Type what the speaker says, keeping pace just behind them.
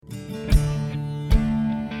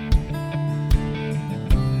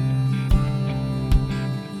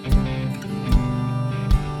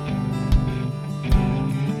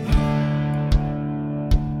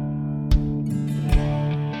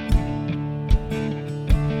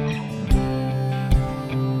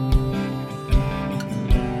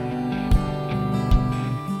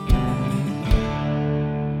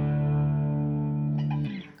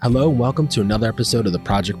Hello and welcome to another episode of the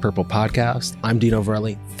Project Purple podcast. I'm Dino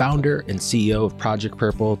Verrelli, founder and CEO of Project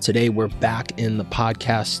Purple. Today we're back in the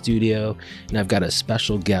podcast studio and I've got a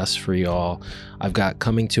special guest for y'all. I've got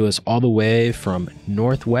coming to us all the way from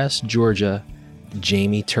Northwest Georgia,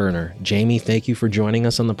 Jamie Turner. Jamie, thank you for joining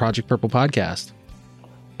us on the Project Purple podcast.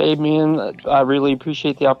 Hey man, I really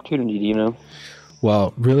appreciate the opportunity, Dino.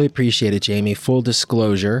 Well, really appreciate it, Jamie. Full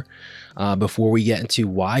disclosure, before we get into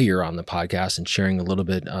why you're on the podcast and sharing a little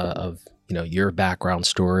bit of your background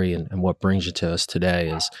story and what brings you to us today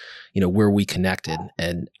is, where we connected.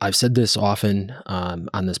 And I've said this often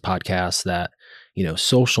on this podcast that,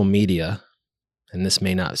 social media, and this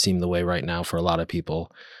may not seem the way right now for a lot of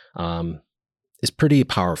people, is pretty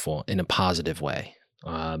powerful in a positive way.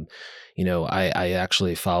 I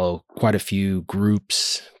actually follow quite a few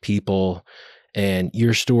groups, people. And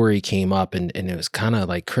your story came up and it was kind of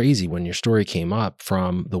like crazy when your story came up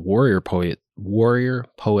from the Warrior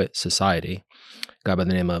Poet Society. A guy by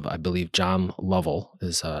the name of, I believe, John Lovell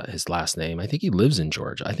is his last name. I think he lives in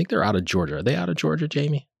Georgia. I think they're out of Georgia. Are they out of Georgia,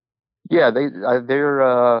 Jamie? Yeah,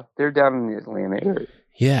 they're down in the Atlanta area.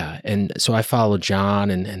 Yeah, and so I follow John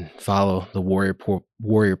and follow the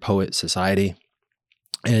Warrior Poet Society.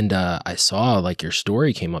 And I saw like your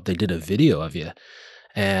story came up. They did a video of you.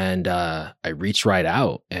 And I reached right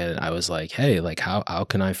out and I was like, hey, like how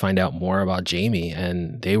can I find out more about Jamie?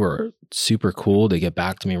 And they were super cool to get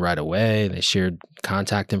back to me right away. They shared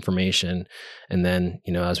contact information. And then,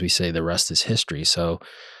 as we say, the rest is history. So,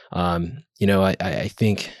 I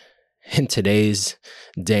think in today's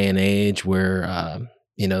day and age where,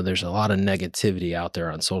 there's a lot of negativity out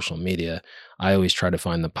there on social media, I always try to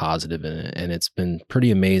find the positive in it. And it's been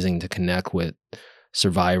pretty amazing to connect with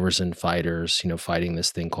survivors and fighters, fighting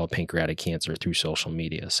this thing called pancreatic cancer through social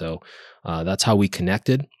media. So that's how we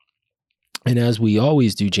connected. And as we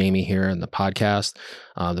always do, Jamie, here in the podcast,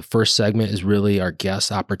 the first segment is really our guest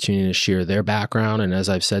opportunity to share their background. And as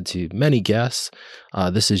I've said to many guests,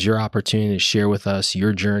 this is your opportunity to share with us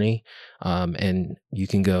your journey. And you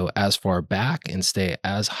can go as far back and stay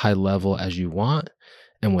as high level as you want.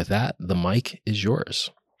 And with that, the mic is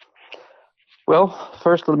yours. Well,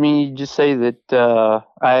 first, let me just say that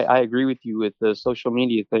I agree with you with the social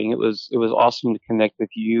media thing. It was awesome to connect with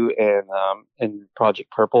you and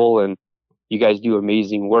Project Purple, and you guys do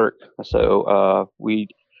amazing work. So we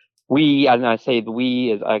and I say the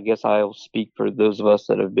we, as I guess I'll speak for those of us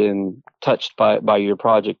that have been touched by your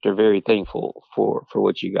project, are very thankful for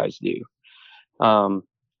what you guys do.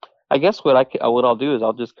 I guess what I'll do is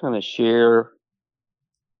I'll just kind of share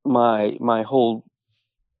my whole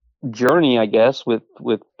journey, I guess, with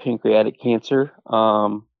pancreatic cancer.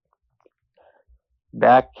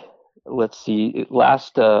 Back, let's see,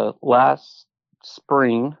 last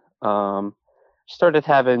spring, started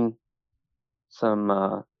having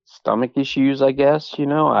some stomach issues, I guess.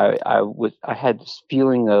 I had this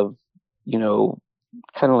feeling of,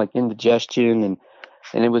 kind of like indigestion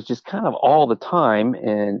and it was just kind of all the time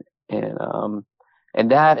and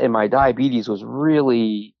that and my diabetes was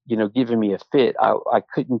really, giving me a fit. I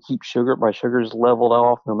couldn't keep my sugars leveled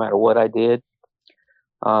off no matter what I did.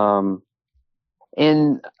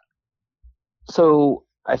 And so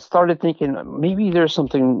I started thinking maybe there's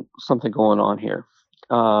something going on here.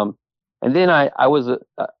 And then I was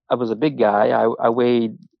a big guy. I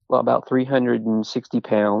weighed about 360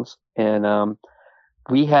 pounds and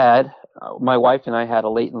we had, my wife and I had a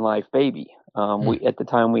late in life baby. At the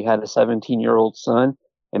time we had a 17-year-old son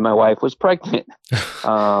and my wife was pregnant.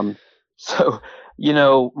 So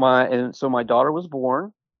my daughter was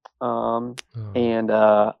born. And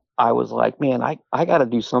I was like, man, I got to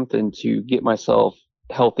do something to get myself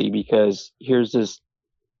healthy because here's this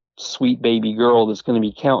sweet baby girl that's going to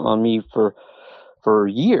be counting on me for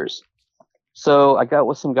years. So I got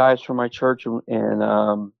with some guys from my church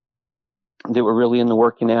and they were really into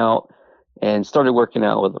working out and started working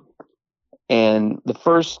out with them. And the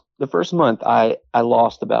first month I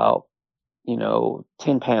lost about,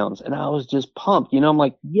 10 pounds and I was just pumped, I'm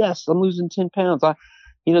like, yes, I'm losing 10 pounds.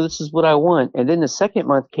 This is what I want. And then the second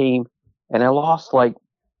month came and I lost like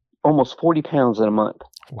almost 40 pounds in a month.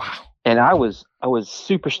 Wow. And I was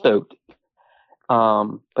super stoked.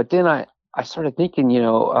 But then I started thinking,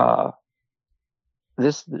 I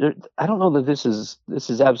don't know that this is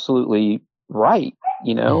absolutely right,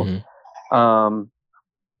 Mm-hmm.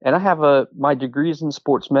 And I have my degrees in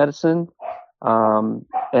sports medicine. And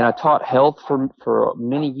I taught health for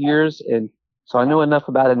many years. And so I know enough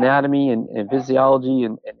about anatomy and physiology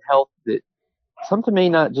and health that something may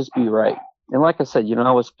not just be right. And like I said,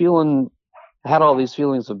 I had all these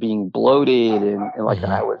feelings of being bloated and like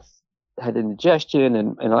mm-hmm. I was had indigestion,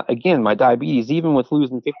 and again, my diabetes, even with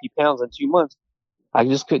losing 50 pounds in 2 months, I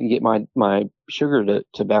just couldn't get my sugar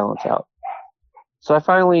to balance out. So I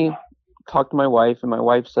finally talked to my wife, and my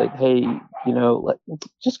wife said, "Hey,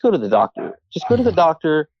 just go to the doctor. Just go to the Mhm.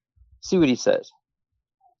 doctor, see what he says."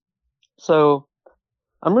 So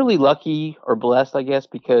I'm really lucky or blessed, I guess,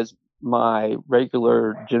 because my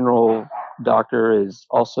regular general doctor is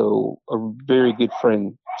also a very good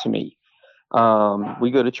friend to me.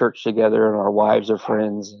 We go to church together, and our wives are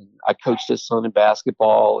friends. And I coached his son in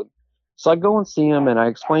basketball. So I go and see him, and I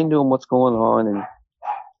explain to him what's going on, and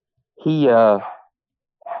he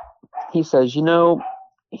he says,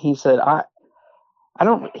 he said, I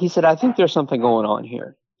don't. He said, "I think there's something going on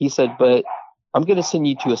here." He said, "But I'm going to send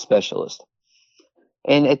you to a specialist."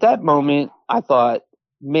 And at that moment, I thought,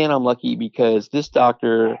 man, I'm lucky, because this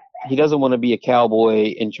doctor, he doesn't want to be a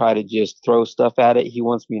cowboy and try to just throw stuff at it. He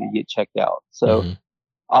wants me to get checked out. So Mhm.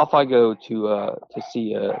 off I go to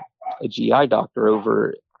see a GI doctor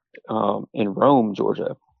over in Rome,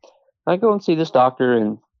 Georgia. I go and see this doctor,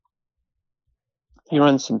 and he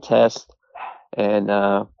runs some tests, and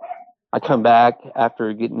I come back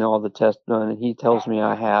after getting all the tests done, and he tells me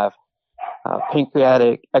I have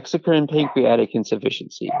exocrine pancreatic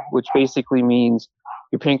insufficiency, which basically means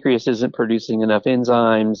your pancreas isn't producing enough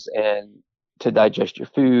enzymes and to digest your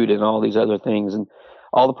food and all these other things. And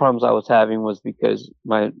all the problems I was having was because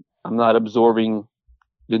I'm not absorbing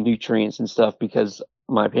the nutrients and stuff because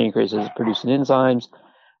my pancreas isn't producing enzymes.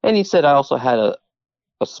 And he said I also had a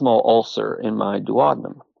small ulcer in my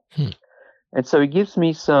duodenum. Hmm. And so he gives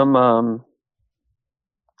me some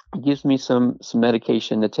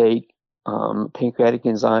medication to take, pancreatic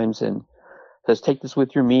enzymes, and says take this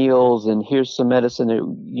with your meals, and here's some medicine that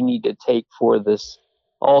you need to take for this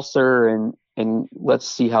ulcer, and let's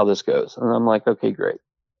see how this goes. And I'm like, okay, great.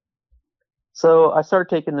 So I start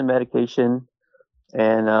taking the medication,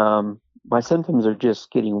 and my symptoms are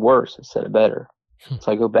just getting worse instead of better. Hmm.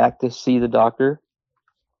 So I go back to see the doctor,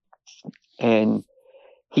 and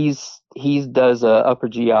he does a upper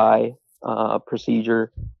GI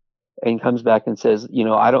procedure, and comes back and says,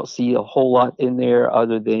 I don't see a whole lot in there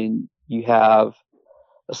other than you have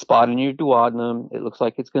a spot in your duodenum. It looks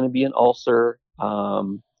like it's going to be an ulcer.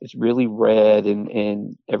 It's really red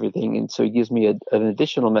and everything. And so he gives me an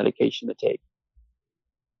additional medication to take.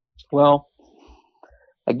 Well,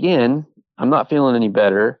 again, I'm not feeling any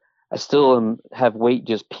better. I still have weight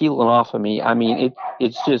just peeling off of me. I mean,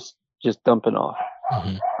 it's just dumping off.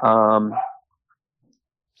 Mhm. Um,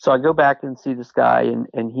 so I go back and see this guy,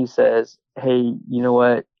 and he says, "Hey, you know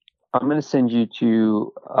what? I'm going to send you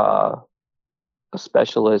to a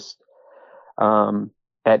specialist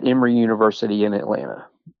at Emory University in Atlanta."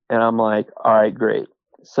 And I'm like, all right, great.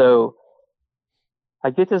 So I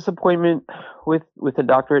get this appointment with a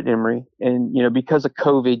doctor at Emory, and because of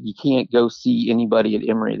COVID, you can't go see anybody at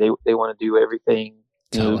Emory. They want to do everything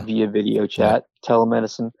Tele. via video Yep. chat,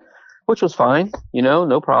 telemedicine, which was fine,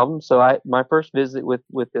 no problem. So my first visit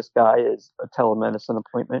with this guy is a telemedicine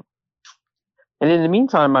appointment. And in the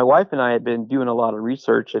meantime, my wife and I had been doing a lot of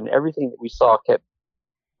research, and everything that we saw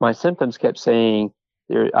my symptoms kept saying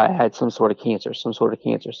I had some sort of cancer, some sort of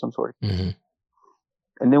cancer, some sort of cancer. Mhm.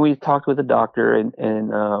 And then we talked with the doctor,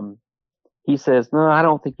 and he says, "No, I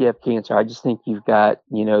don't think you have cancer. I just think you've got,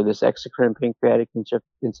 this exocrine pancreatic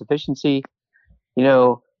insufficiency.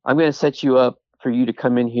 I'm going to set you up for you to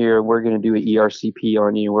come in here, and we're going to do an ERCP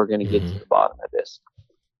on you, and we're going to get to Mhm. the bottom of this."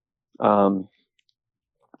 Um,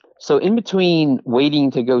 so in between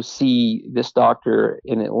waiting to go see this doctor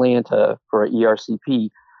in Atlanta for an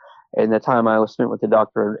ERCP, and the time I was spent with the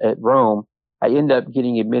doctor at Rome, I ended up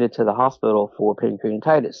getting admitted to the hospital for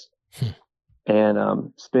pancreatitis, Hmm.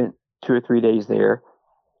 and spent 2 or 3 days there.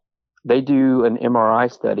 They do an MRI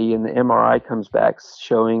study, and the MRI comes back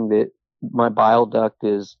showing that my bile duct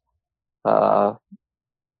uh,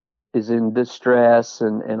 is in distress,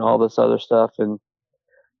 and all this other stuff. And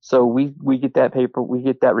so we get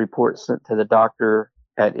that report sent to the doctor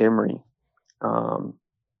at Emory. Um,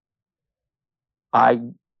 I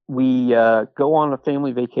we go on a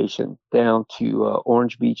family vacation down to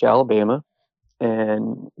Orange Beach, Alabama,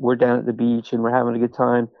 and we're down at the beach, and we're having a good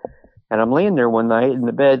time. And I'm laying there one night in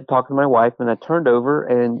the bed talking to my wife, and I turned over,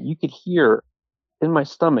 and you could hear in my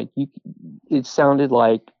stomach. It sounded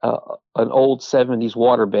like an old '70s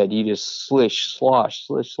waterbed. You just slish, slosh,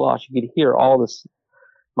 slish, slosh. You could hear all this.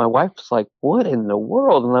 My wife's like, "What in the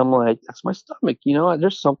world?" And I'm like, "That's my stomach.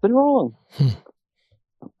 There's something wrong." Hmm.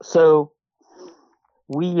 So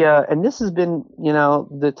and this has been,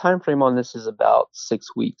 the time frame on this is about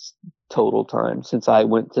 6 weeks total time since I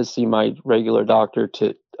went to see my regular doctor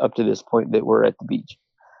to up to this point that we're at the beach.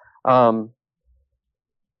 Um,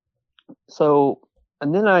 so,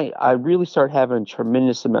 and then I really started having a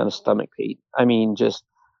tremendous amount of stomach pain. I mean, just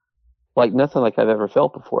like nothing like I've ever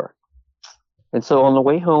felt before. And so on the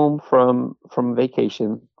way home from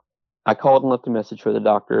vacation, I called and left a message for the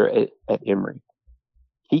doctor at Emory.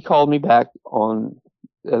 He called me back and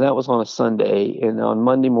that was on a Sunday. And on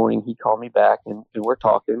Monday morning, he called me back and we're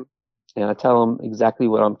talking. And I tell him exactly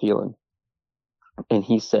what I'm feeling. And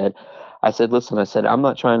I said, listen, I said, I'm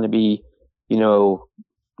not trying to be, you know,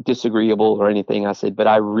 disagreeable or anything. I said, but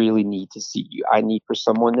I really need to see you. I need for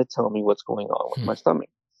someone to tell me what's going on with Hmm. my stomach.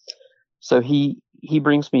 So he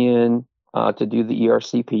brings me in to do the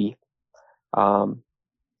ERCP. Um,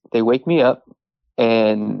 they wake me up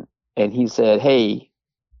and he said, "Hey,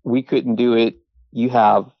 we couldn't do it. You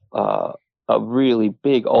have a really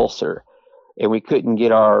big ulcer, and we couldn't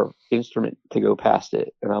get our instrument to go past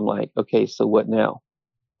it." And I'm like, "Okay, so what now?"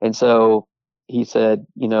 And so he said,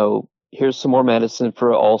 "Here's some more medicine for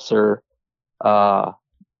an ulcer. Uh,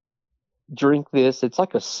 Drink this. It's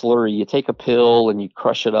like a slurry. You take a pill and you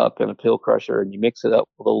crush it up in a pill crusher, and you mix it up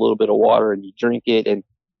with a little bit of water, and you drink it, and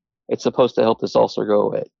it's supposed to help this ulcer go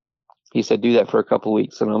away." He said, "Do that for a couple of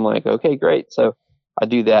weeks." And I'm like, "Okay, great." So I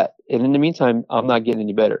do that. And in the meantime, I'm not getting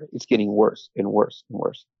any better. It's getting worse and worse and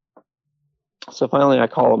worse. So finally I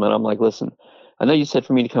call him and I'm like, "Listen, I know you said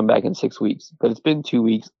for me to come back in 6 weeks, but it's been 2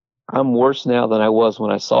 weeks. I'm worse now than I was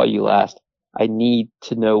when I saw you last. I need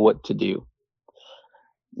to know what to do."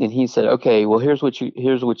 And he said, "Okay, well, here's what you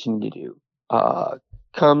need to do. Uh,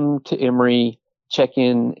 Come to Emory, check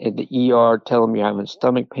in at the ER, tell them you're having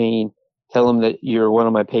stomach pain, tell them that you're one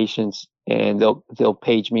of my patients, and they'll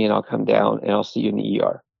page me and I'll come down and I'll see you in the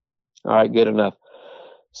ER." All right, good enough.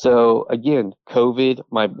 So again, COVID,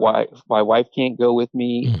 my wife can't go with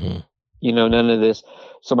me, Hmm. none of this.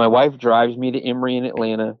 So my wife drives me to Emory in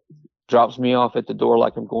Atlanta, drops me off at the door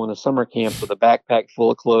like I'm going to summer camp with a backpack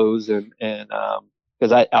full of clothes and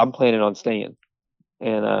because I'm planning on staying.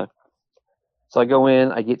 And so I go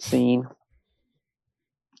in, I get seen.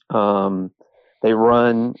 Um, they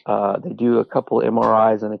do a couple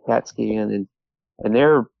MRIs and a CAT scan, and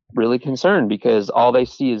they're really concerned because all they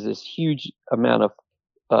see is this huge amount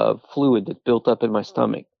of fluid that's built up in my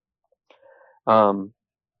stomach. Um,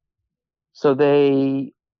 so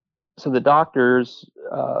they, so the doctors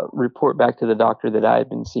report back to the doctor that I had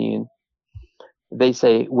been seeing. They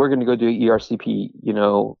say, "We're going to go do ERCP,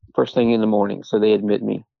 first thing in the morning." So they admit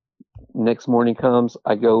me. Next morning comes,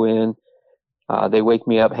 I go in. They wake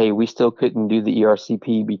me up. "Hey, we still couldn't do the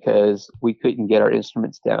ERCP because we couldn't get our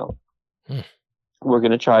instruments down. Hmm. We're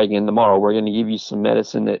going to try again tomorrow. We're going to give you some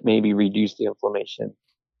medicine that maybe reduce the inflammation,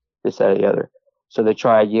 this, that, or the other." So they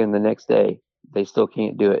try again the next day. They still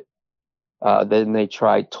can't do it. Then they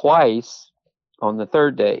tried twice on the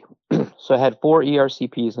third day. So I had 4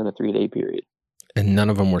 ERCPs in a 3-day period. And none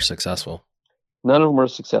of them were successful. None of them were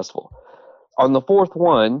successful. On the fourth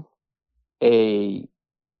one, a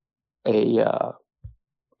a uh,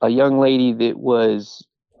 a young lady that was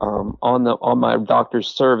on my doctor's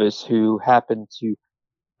service who happened to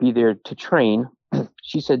be there to train,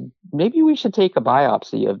 she said, "Maybe we should take a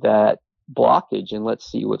biopsy of that blockage and let's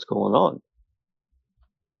see what's going on."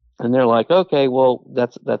 And they're like, "Okay, well,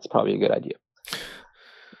 that's probably a good idea."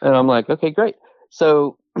 And I'm like, "Okay, great."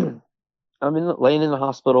 So I'm laying in the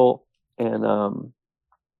hospital, and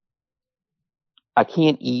I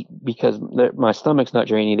can't eat because my stomach's not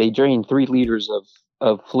draining. They drained 3 liters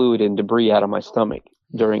of fluid and debris out of my stomach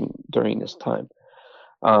during this time.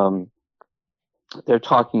 Um, they're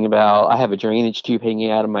talking about I have a drainage tube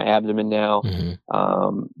hanging out of my abdomen now.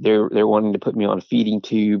 Hmm. They're wanting to put me on a feeding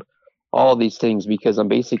tube, all these things because I'm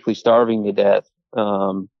basically starving to death.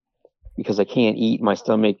 Because I can't eat, my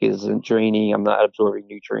stomach isn't draining, I'm not absorbing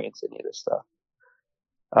nutrients, any of this stuff.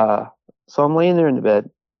 Uh, so I'm laying there in the bed,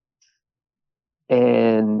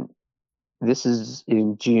 and this is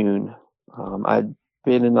in June. I'd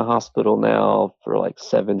been in the hospital now for like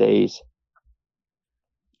 7 days.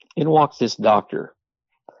 In walks this doctor.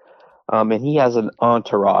 And he has an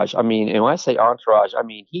entourage. I mean, and when I say entourage, I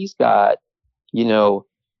mean he's got, you know,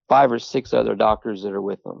 5 or 6 other doctors that are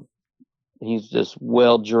with him. He's just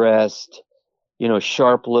well dressed,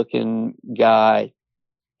 sharp looking guy.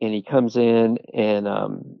 And he comes in and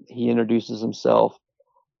he introduces himself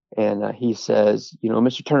and he says,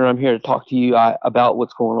 "Mr. Turner, I'm here to talk to you about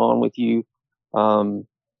what's going on with you. Um,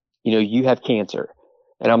 you have cancer."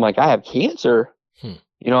 And I'm like, "I have cancer?" Hmm.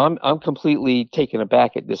 I'm completely taken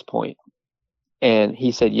aback at this point. And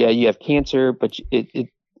he said, "Yeah, you have cancer, but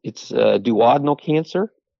it's duodenal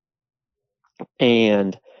cancer.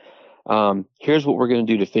 And here's what we're going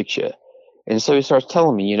to do to fix you." And so he starts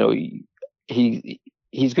telling me, he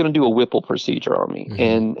he's going to do a Whipple procedure on me.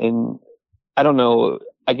 Mm-hmm. And I don't know,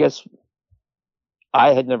 I guess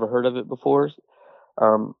I had never heard of it before.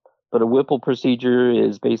 Um, but a Whipple procedure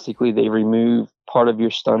is basically they remove part of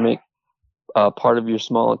your stomach, part of your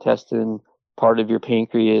small intestine, part of your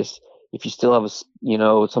pancreas. If you still have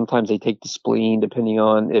sometimes they take the spleen depending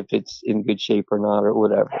on if it's in good shape or not or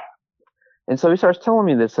whatever. And so he starts telling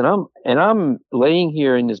me this, and I'm laying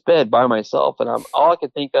here in this bed by myself, and all I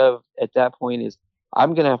could think of at that point is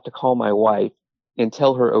I'm gonna have to call my wife and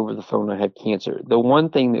tell her over the phone I had cancer. The one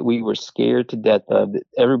thing that we were scared to death of that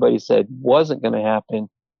everybody said wasn't gonna happen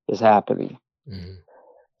is happening. Mm-hmm.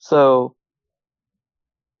 So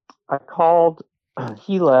I called.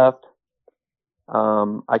 He left.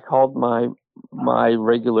 I called my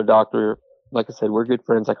regular doctor. Like I said, we're good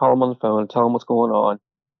friends. I call him on the phone and tell him what's going on.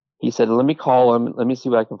 He said, let me call him. Let me see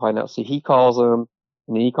what I can find out. So he calls him,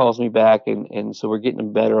 and then he calls me back, and so we're getting a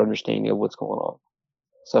better understanding of what's going on.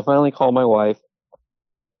 So I finally call my wife,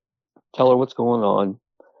 tell her what's going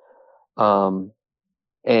on.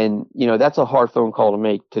 And that's a hard phone call to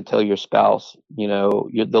make, to tell your spouse,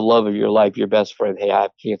 the love of your life, your best friend, hey, I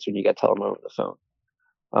have cancer, and you got to tell them over the phone.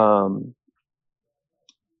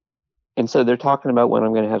 And so they're talking about when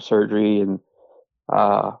I'm going to have surgery, and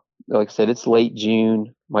like I said, it's late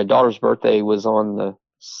June. My daughter's birthday was on the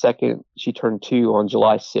 2nd. She turned 2 on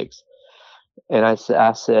July 6th. And I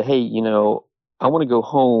said, hey, I want to go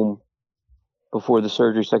home before the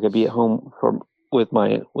surgery so I could be at home with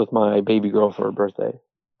my baby girl for her birthday.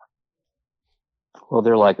 Well,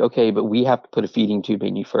 they're like, okay, but we have to put a feeding tube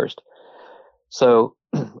in you first. So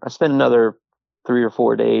I spent another 3 or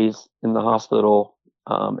 4 days in the hospital,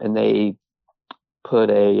 and they put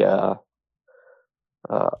a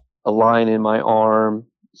line in my arm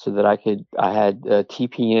so that I had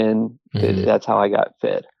TPN. Mm-hmm. That's how I got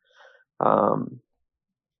fed. And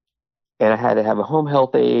I had to have a home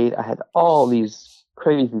health aide. I had all these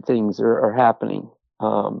crazy things are happening.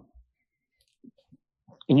 And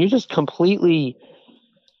I'm just completely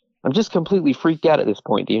freaked out at this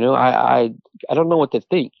point. I don't know what to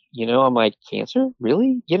think. I'm like, cancer?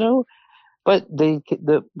 Really? But they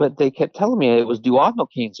kept telling me it was duodenal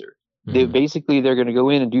cancer. Mm-hmm. They're going to go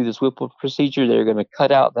in and do this Whipple procedure. They're going to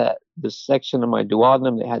cut out this section of my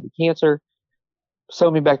duodenum that had the cancer, sew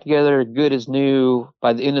me back together, good as new.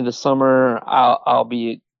 By the end of the summer, I'll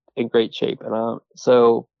be in great shape. And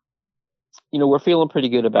so we're feeling pretty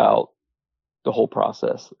good about the whole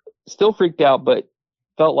process. Still freaked out, but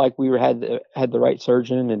felt like we had the right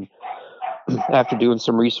surgeon. And after doing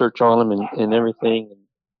some research on him and everything.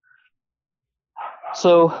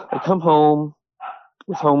 So I come home.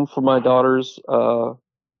 Was home for my daughter's for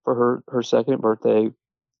her second birthday,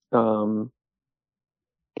 and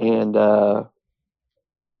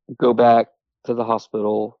go back to the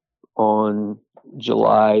hospital on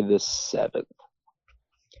July the 7th.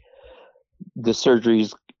 The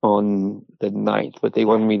surgery's on the 9th, but they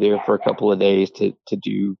wanted me there for a couple of days to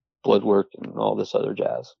do blood work and all this other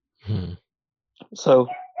jazz. Mm-hmm. So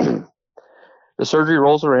the surgery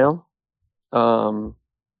rolls around.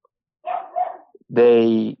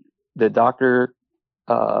 The doctor,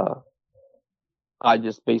 I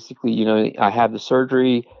just basically, I have the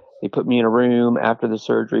surgery. They put me in a room. After the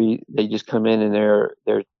surgery, they just come in and they're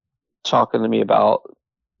talking to me about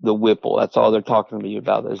the Whipple. That's all they're talking to me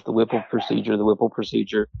about is the Whipple procedure. The Whipple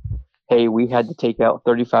procedure. Hey, we had to take out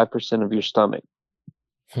 35% of your stomach.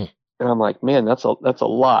 And I'm like, man, that's a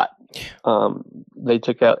lot. They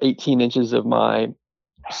took out 18 inches of my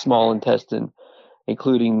small intestine,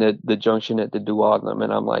 including the junction at the duodenum,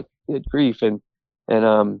 and I'm like, good grief, and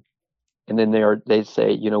then they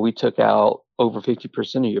say, we took out over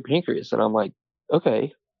 50% of your pancreas, and I'm like,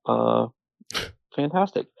 okay,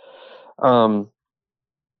 fantastic. I'm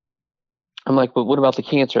like, but what about the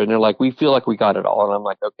cancer? And they're like, we feel like we got it all, and I'm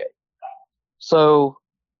like, okay. So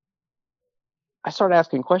I started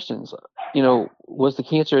asking questions. Was the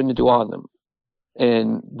cancer in the duodenum,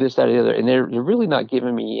 and this, that, or the other, and they're really not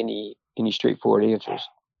giving me any straightforward answers.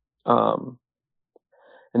 And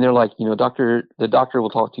they're like, the doctor will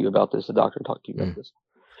talk to you about this. The doctor will talk to you about this.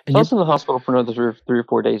 So I was in the hospital for another 3 or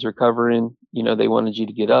 4 days recovering. They wanted you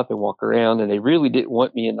to get up and walk around, and they really didn't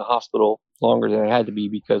want me in the hospital longer than I had to be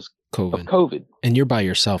because of COVID. And you're by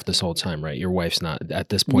yourself this whole time, right? Your wife's not at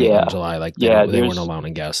this point in July. Like they weren't allowing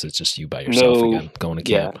a guest. It's just you by yourself again, going to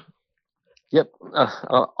camp. Yep.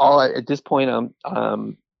 At this point, I'm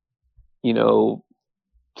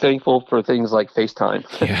thankful for things like FaceTime.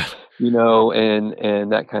 Yeah.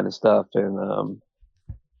 And that kind of stuff. And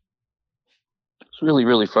it's really,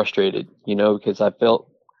 really frustrated, because I felt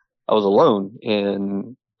I was alone.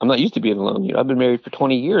 And I'm not used to being alone. I've been married for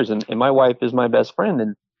 20 years, and my wife is my best friend,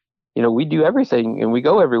 and we do everything and we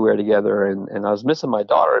go everywhere together. And I was missing my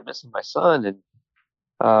daughter, and missing my son, and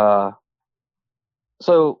uh,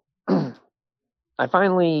 so I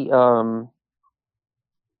finally I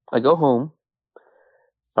go home,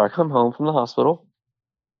 or I come home from the hospital,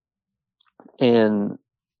 and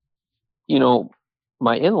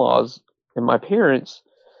my in-laws and my parents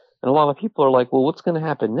and a lot of people are like, well, what's going to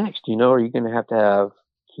happen next? Are you going to have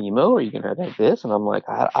chemo? Are you going to have this? And I'm like,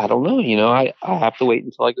 I don't know. I have to wait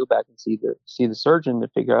until I go back and see the surgeon to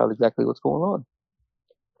figure out exactly what's going on.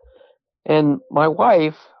 And my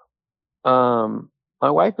wife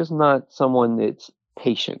is not someone that's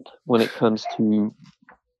patient when it comes to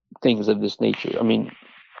things of this nature. I mean,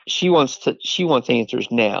 she wants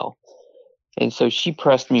answers now. And so she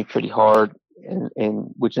pressed me pretty hard,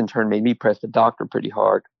 and which in turn made me press the doctor pretty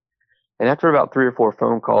hard. And after about 3 or 4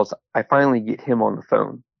 phone calls, I finally get him on the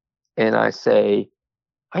phone, and I say,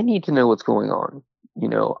 I need to know what's going on.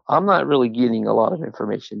 I'm not really getting a lot of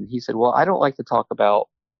information. He said, well, I don't like to talk about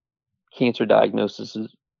cancer diagnoses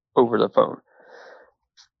over the phone.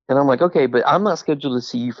 And I'm like, okay, but I'm not scheduled to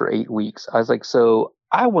see you for 8 weeks. I was like, so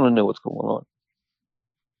I want to know what's going on.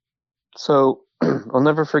 So I'll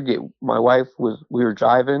never forget, we were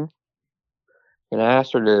driving, and I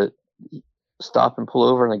asked her to stop and pull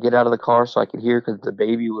over, and I get out of the car so I could hear, because the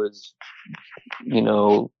baby was,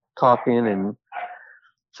 talking. And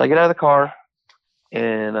so I get out of the car,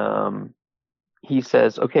 and he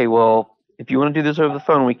says, okay, well, if you want to do this over the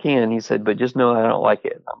phone, we can. He said, but just know I don't like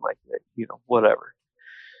it. And I'm like, whatever.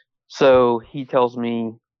 So he tells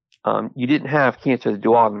me, you didn't have cancer of the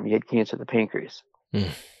duodenum, you had cancer of the pancreas.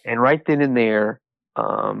 And right then and there,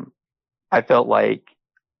 I felt like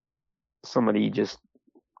somebody just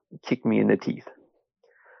kicked me in the teeth.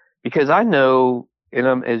 Because I know,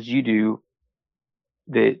 and as you do,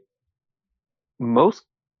 that most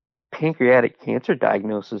pancreatic cancer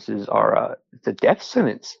diagnoses are it's a death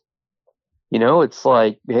sentence. It's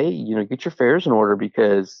like, hey, get your affairs in order,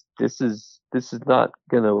 because this is not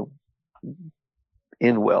gonna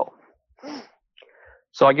end well.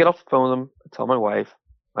 So I get off the phone with him, I tell my wife.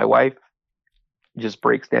 My wife just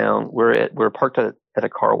breaks down. We're parked at a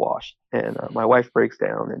car wash, and my wife breaks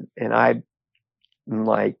down, and I'm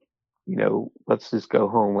like, let's just go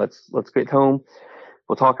home. Let's get home.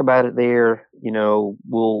 We'll talk about it there.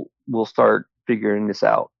 We'll start figuring this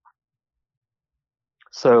out.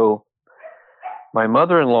 So my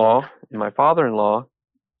mother-in-law and my father-in-law,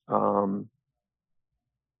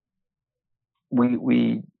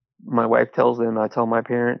 my wife tells them, I tell my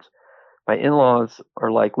parents. My in-laws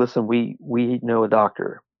are like, listen, we know a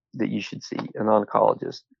doctor that you should see, an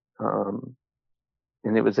oncologist. And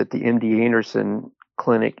it was at the MD Anderson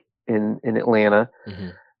clinic in Atlanta,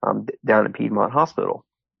 down at Piedmont Hospital.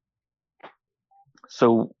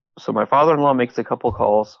 So my father-in-law makes a couple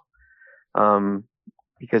calls,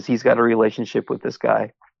 because he's got a relationship with this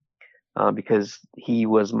guy, because he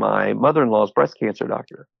was my mother-in-law's breast cancer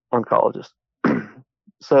doctor, oncologist.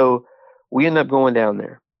 So we end up going down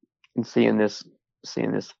there and seeing this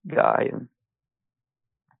guy, and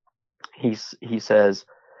he says,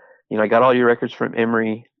 I got all your records from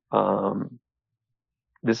Emory.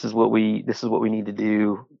 This is what we need to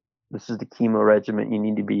do. This is the chemo regimen you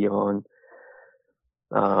need to be on.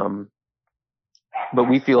 But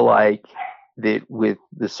we feel like that with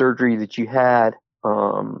the surgery that you had,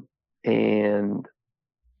 and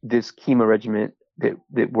this chemo regimen,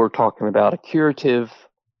 that we're talking about a curative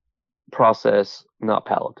process, not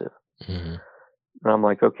palliative. And I'm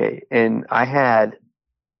like, okay. And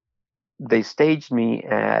they staged me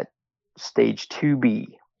at stage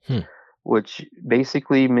 2B, which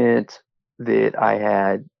basically meant that I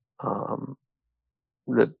had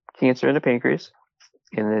the cancer in the pancreas,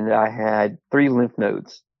 and then I had 3 lymph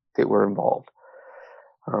nodes that were involved.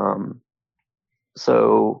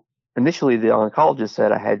 So initially the oncologist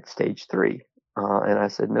said I had stage 3. And I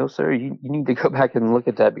said, no, sir, you need to go back and look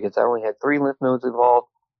at that, because I only had 3 lymph nodes involved.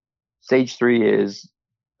 Stage 3 is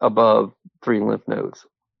above 3 lymph nodes.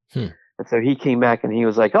 And so he came back and he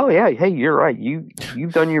was like, oh yeah, hey, you're right.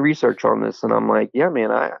 You've done your research on this. And I'm like, yeah,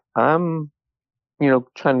 man, I'm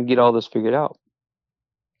trying to get all this figured out.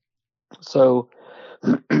 So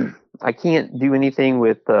I can't do anything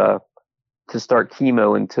with to start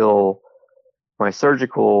chemo until my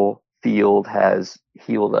surgical field has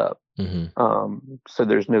healed up. So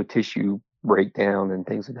there's no tissue breakdown and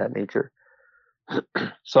things of that nature.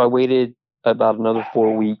 So I waited about another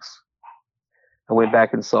 4 weeks. I went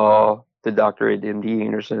back and saw the doctor at MD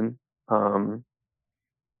Anderson.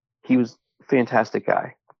 He was a fantastic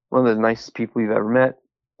guy, one of the nicest people you've ever met.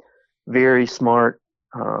 Very smart,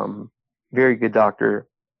 Um, Very good doctor.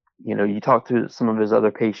 You know, you talk to some of his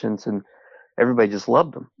other patients, and everybody just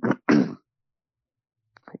loved him.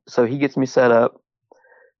 So he gets me set up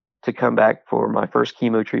to come back for my first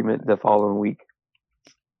chemo treatment the following week,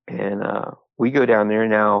 and we go down there.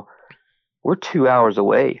 Now we're 2 hours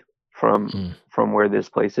away Mm. from where this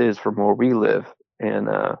place is, from where we live, and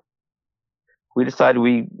we decided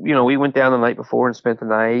we went down the night before and spent the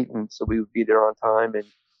night, and so we would be there on time. And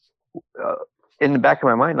uh, in the back of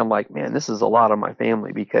my mind, I'm like, man, this is a lot on my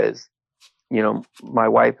family, because my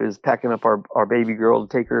wife is packing up our baby girl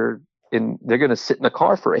to take her, and they're going to sit in the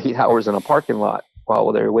car for 8 hours in a parking lot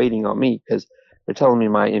while they're waiting on me, because they're telling me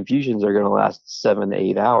my infusions are going to last 7 to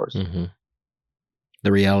 8 hours. Hmm.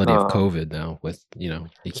 The reality of Um, COVID now, with you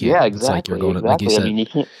can't. yeah, It's like you're exactly, going to, like you exactly. I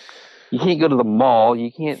said. mean, you can't go to the mall.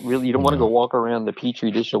 You can't really. You don't want to go No. walk around the petri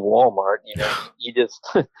dish of Walmart. You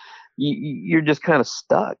just you're just kind of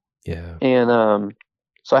stuck. Yeah. And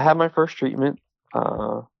so I had my first treatment.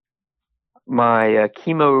 My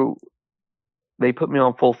chemo, they put me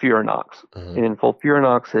on FOLFIRINOX, Uh-huh. and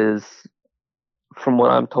FOLFIRINOX is, from what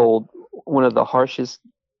I'm told, one of the harshest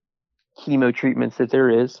chemo treatments that there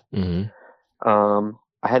is. Hmm.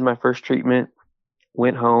 I had my first treatment,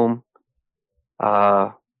 went home.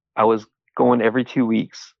 I was going every 2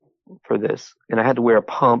 weeks for this, and I had to wear a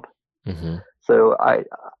pump. Hmm. So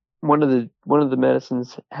one of the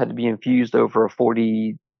medicines had to be infused over a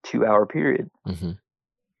 42-hour period. Hmm.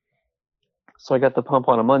 So I got the pump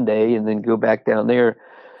on a Monday, and then go back down there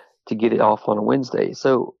to get it off on a Wednesday.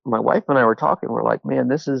 So my wife and I were talking. We're like, man,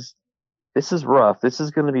 this is rough. This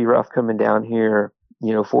is going to be rough coming down here,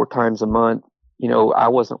 4 times a month. I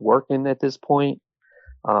wasn't working at this point.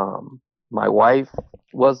 My wife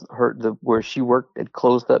was where she worked had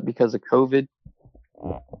closed up because of COVID,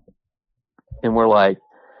 and we're like,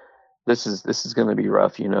 this is going to be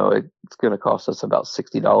rough. It's going to cost us about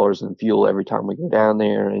 $60 in fuel every time we go down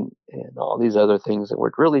there, and all these other things, that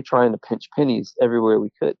we're really trying to pinch pennies everywhere we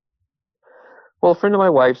could. Well, a friend of my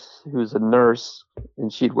wife's, who's a nurse,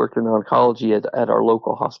 and she'd worked in oncology at our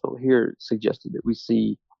local hospital here, suggested that we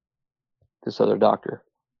see this other doctor.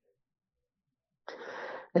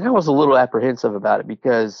 And I was a little apprehensive about it,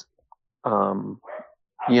 because,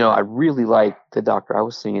 I really liked the doctor I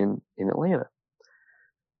was seeing in Atlanta.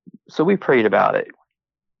 So we prayed about it,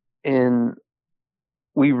 and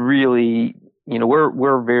we really,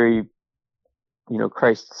 we're very,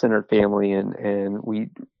 Christ-centered family, and we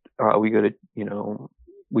go to,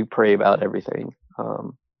 we pray about everything.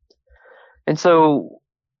 And so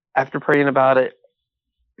after praying about it,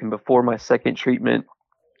 and before my second treatment,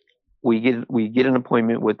 we get an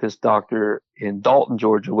appointment with this doctor in Dalton,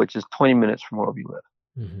 Georgia, which is 20 minutes from where we live.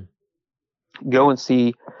 Hmm. Go and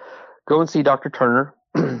see Dr. Turner,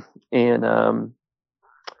 and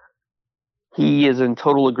he is in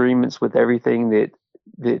total agreements with everything that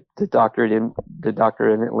the doctor in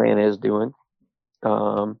Atlanta is doing.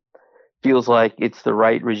 Feels like it's the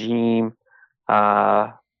right regime.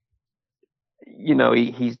 Uh,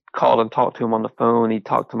 he called and talked to him on the phone. He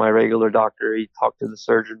talked to my regular doctor. He talked to the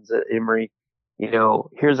surgeons at Emory.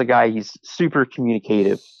 Here's a guy. He's super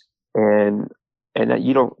communicative, and that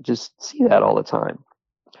you don't just see that all the time.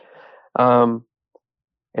 And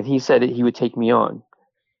he said that he would take me on,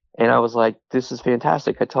 and I was like, "This is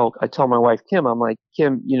fantastic." I tell my wife Kim, I'm like,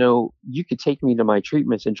 Kim, you could take me to my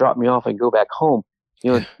treatments and drop me off and go back home.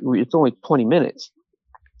 Yeah. It's only 20 minutes.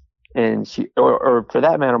 And or for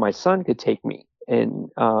that matter, my son could take me, and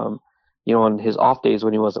on his off days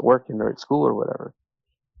when he wasn't working or at school or whatever.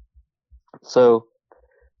 So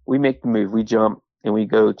we make the move. We jump and we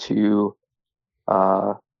go to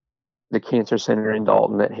the cancer center in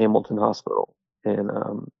Dalton at Hamilton Hospital, and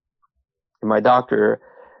my doctor,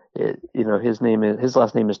 his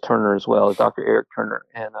last name is Turner as well, is Dr. Eric Turner,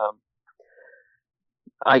 and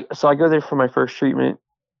I go there for my first treatment,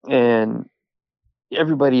 and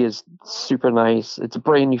everybody is super nice. It's a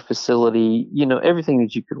brand new facility, everything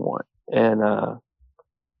that you could want. And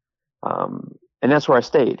that's where I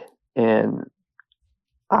stayed. And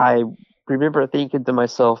I remember thinking to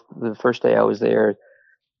myself the first day I was there,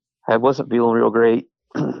 I wasn't feeling real great.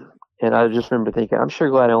 And I just remember thinking, I'm sure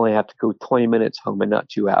glad I only have to go 20 minutes home and not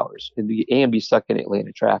 2 hours, and be stuck in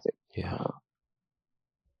Atlanta traffic. Yeah.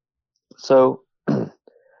 So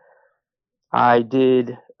I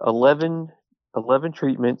did 11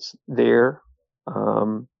 treatments there,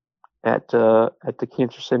 at the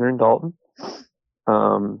cancer center in Dalton.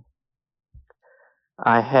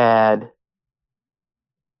 I had,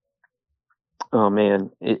 oh man,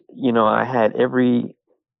 I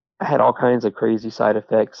had all kinds of crazy side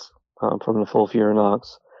effects from the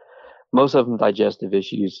FOLFIRINOX. Most of them digestive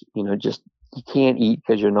issues, just you can't eat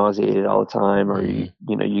because you're nauseated all the time, or Mm.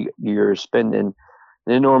 you're spending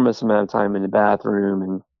an enormous amount of time in the bathroom.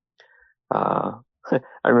 And uh,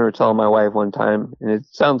 I remember telling my wife one time, and it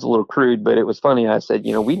sounds a little crude, but it was funny. I said,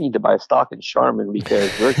 we need to buy stock in Charmin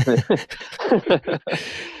because we're gonna.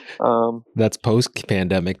 That's post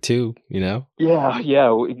pandemic too, you know? Yeah, yeah.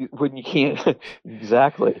 When you can't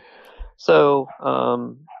exactly. So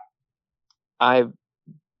I've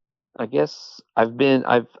I guess I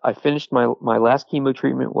finished my last chemo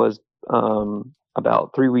treatment was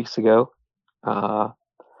about 3 weeks ago. Uh,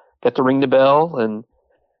 got to ring the bell, and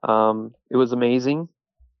it was amazing.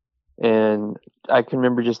 And I can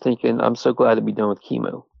remember just thinking, I'm so glad to be done with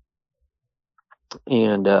chemo.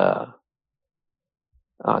 And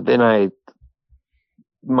then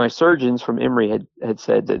my surgeons from Emory had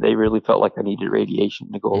said that they really felt like I needed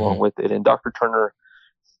radiation to go along Hmm. with it. And Dr. Turner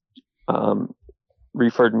um,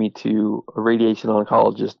 referred me to a radiation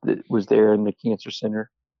oncologist that was there in the cancer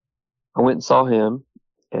center. I went and saw him,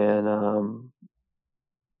 and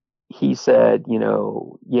he said,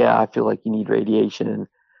 yeah, I feel like you need radiation,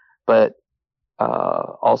 but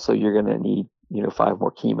also you're going to need, 5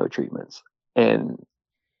 more chemo treatments. And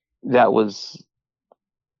that was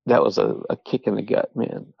a kick in the gut,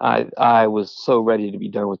 man. I was so ready to be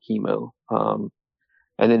done with chemo. And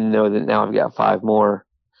then to know that now I've got 5 more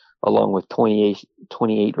along with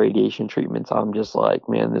 28 radiation treatments. I'm just like,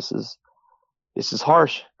 man, this is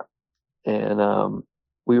harsh. And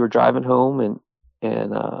we were driving home,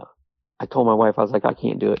 and I told my wife, I was like, I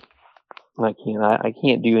can't do it. I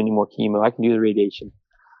can't do any more chemo. I can do the radiation,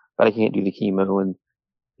 but I can't do the chemo.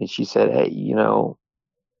 And she said, hey,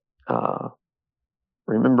 uh,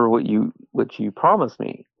 remember what you promised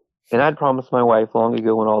me. And I'd promised my wife long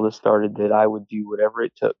ago when all this started that I would do whatever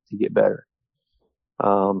it took to get better.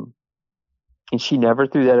 Um, and she never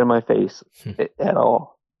threw that in my face at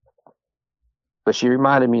all. But she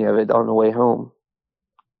reminded me of it on the way home.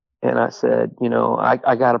 And I said,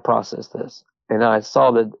 I got to process this. And I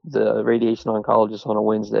saw the radiation oncologist on a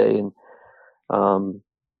Wednesday, and um,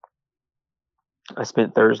 I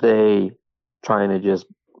spent Thursday trying to just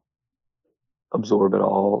absorb it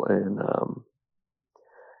all. And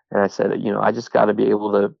I said, I just got to be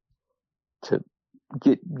able to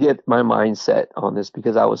get my mindset on this,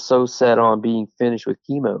 because I was so set on being finished with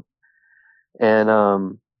chemo.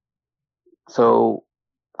 And so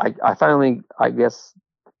I finally, I guess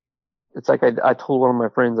it's like I told one of my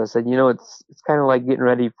friends, I said, it's kind of like getting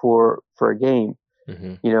ready for a game.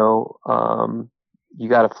 Hmm. You know, you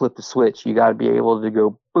got to flip the switch. You got to be able to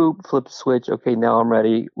go boop, flip the switch. Okay, now I'm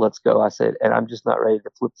ready. Let's go. I said, and I'm just not ready to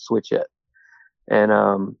flip the switch yet. And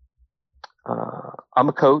I'm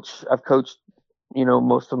a coach. I've coached,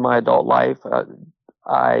 most of my adult life.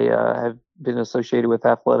 I have been associated with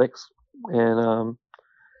athletics, and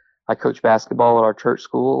I coach basketball at our church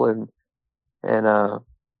school, and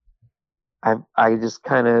I just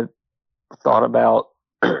kind of thought about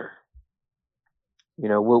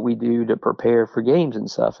what we do to prepare for games and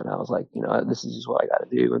stuff, and I was like, this is just what I got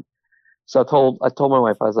to do. And so I told my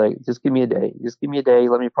wife, I was like, just give me a day,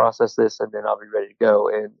 let me process this, and then I'll be ready to go.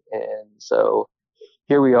 And so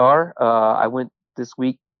here we are. I went this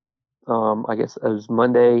week. I guess it was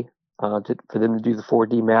Monday, for them to do the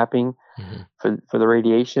 4D mapping Hmm. for the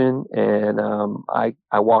radiation. And I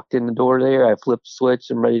walked in the door there. I flipped the switch.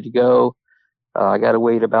 I'm ready to go. I got to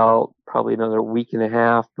wait about probably another week and a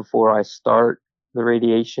half before I start the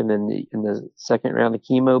radiation and the second round of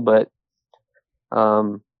chemo. But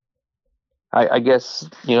um, I guess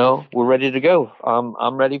we're ready to go.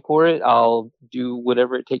 I'm ready for it. I'll do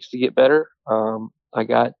whatever it takes to get better. I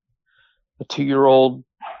got a 2-year-old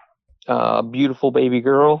beautiful baby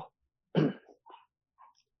girl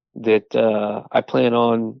that I plan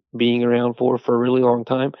on being around for a really long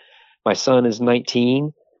time. My son is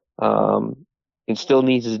 19, and still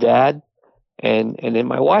needs his dad, and then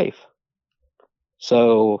my wife.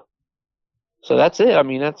 So that's it. I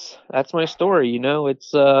mean, that's my story.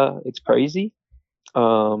 It's crazy.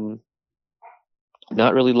 Um,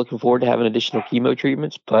 Not really looking forward to having additional chemo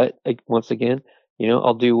treatments, but like, once again,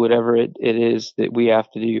 I'll do whatever it is that we have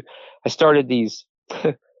to do. I started these.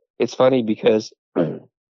 It's funny because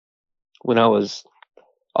when all this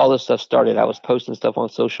stuff started, I was posting stuff on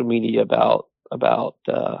social media about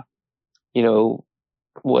you know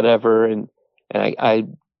whatever, and I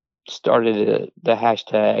started the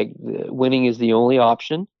hashtag winning is the only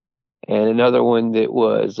option, and another one that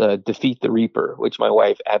was defeat the Reaper, which my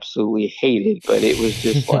wife absolutely hated, but it was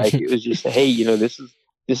just hey,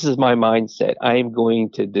 this is my mindset. I am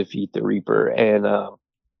going to defeat the Reaper. And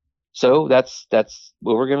so that's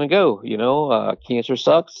where we're gonna go. Cancer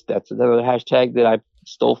sucks. That's another hashtag that I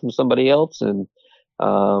stole from somebody else. And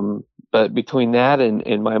but between that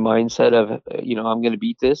and my mindset of I'm going to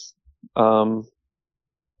beat this,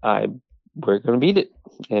 I we're going to beat it,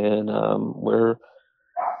 and we're,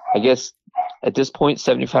 I guess, at this point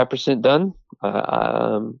 75% done.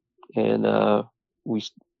 And we,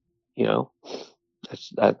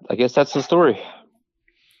 I guess that's the story.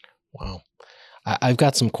 Wow. I've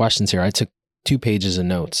got some questions here. I took 2 pages of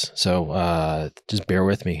notes, so just bear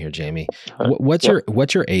with me here, Jamie. What's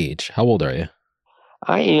your age? How old are you?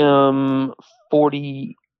 I am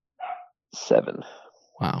 47.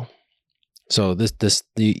 Wow. So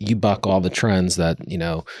you buck all the trends that,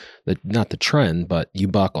 not the trend, but you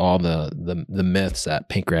buck all the myths that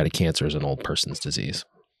pancreatic cancer is an old person's disease.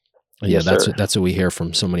 Yes, Yeah, sir. that's what we hear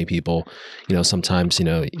from so many people. Sometimes,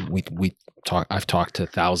 I've talked to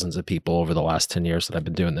thousands of people over the last 10 years that I've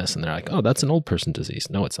been doing this, and they're like, "Oh, that's an old person disease."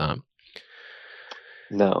 No, it's not.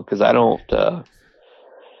 No, because I don't,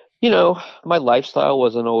 my lifestyle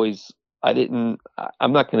wasn't always, I'm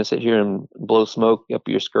not going to sit here and blow smoke up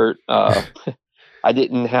your skirt. I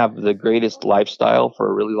didn't have the greatest lifestyle for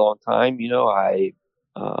a really long time.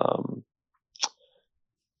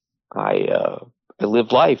 I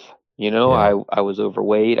lived life. Yeah. I was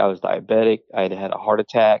overweight. I was diabetic. I had a heart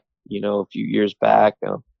attack, a few years back.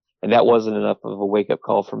 And that wasn't enough of a wake up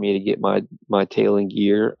call for me to get my tail in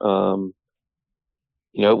gear.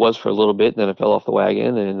 It was for a little bit, then I fell off the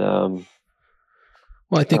wagon. And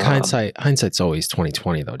well, I think hindsight's always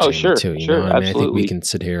 20/20 though, Jamie, oh, sure, too. sure, I mean, I think we absolutely. can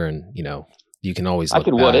sit here and, you can always I look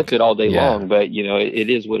could back. what if it all day Yeah. long, but it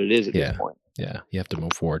is what it is at this point. Yeah, you have to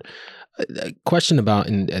move forward. A question about,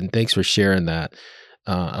 and thanks for sharing that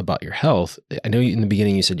about your health. I know in the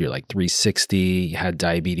beginning you said you're like 360, you had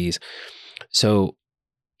diabetes. So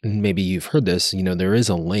maybe you've heard this, there is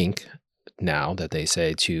a link now that they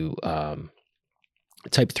say to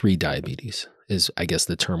type 3 diabetes is, I guess,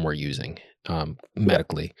 the term we're using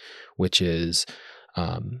medically, which is,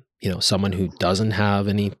 someone who doesn't have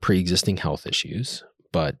any pre-existing health issues,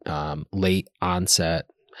 but late onset,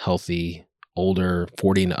 healthy, older,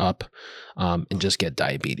 40 and up, and just get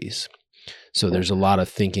diabetes. So there's a lot of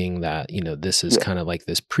thinking that, this is kind of like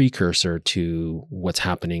this precursor to what's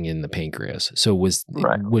happening in the pancreas. So was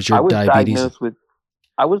your diabetes?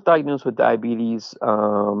 I was diagnosed with diabetes.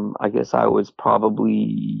 I guess I was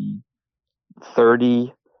probably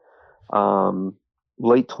 30,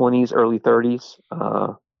 late 20s, early 30s.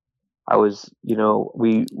 I was,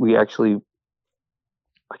 we actually,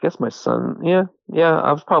 I guess my son, yeah,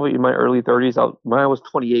 I was probably in my early 30s. I was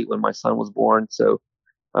 28 when my son was born. So,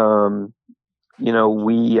 I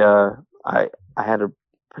had a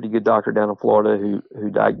pretty good doctor down in Florida who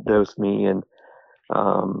diagnosed me, and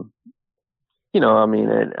I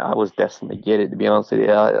was destined to get it, to be honest with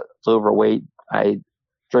you. I was overweight. I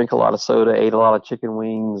drank a lot of soda, ate a lot of chicken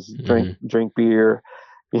wings, drink beer,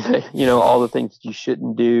 all the things that you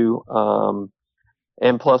shouldn't do.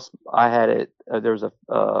 And plus I had it, there was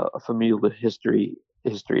a familial history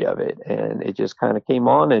of it, and it just kind of came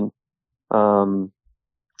on, and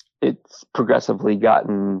it's progressively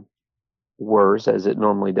gotten worse, as it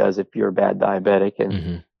normally does if you're a bad diabetic.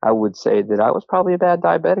 And I would say that I was probably a bad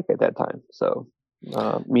diabetic at that time. So,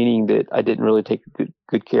 meaning that I didn't really take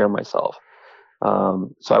good care of myself.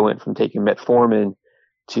 So I went from taking metformin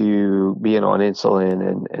to being on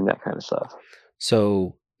insulin and that kind of stuff.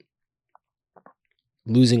 So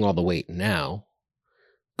losing all the weight now,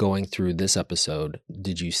 going through this episode,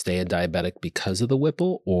 did you stay a diabetic because of the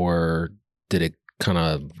Whipple, or did it kind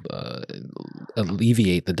of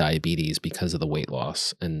alleviate the diabetes because of the weight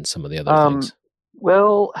loss and some of the other things?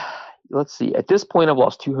 Well, let's see. At this point, I've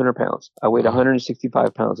lost 200 pounds. I weighed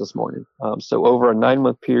 165 pounds this morning. So over a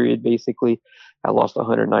 9-month period, basically, I lost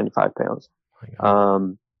 195 pounds.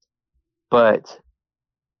 But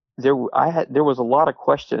there was a lot of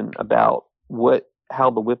question about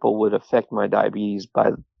how the Whipple would affect my diabetes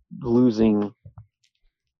by losing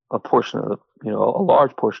a portion of a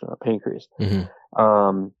large portion of the pancreas.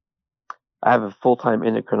 I have a full-time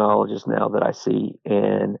endocrinologist now that I see,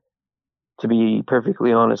 and to be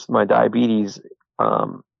perfectly honest, my diabetes,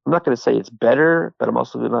 I'm not going to say it's better, but I'm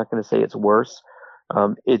also not going to say it's worse.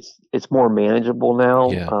 It's more manageable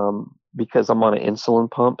now, because I'm on an insulin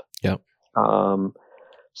pump. Yep.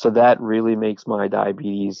 So that really makes my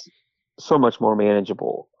diabetes so much more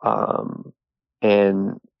manageable.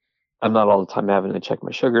 And I'm not all the time having to check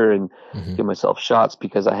my sugar and give myself shots,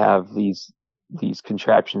 because I have these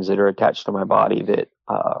contraptions that are attached to my body that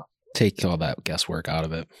take all that guesswork out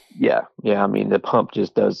of it. Yeah. I mean, the pump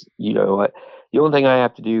just does. The only thing I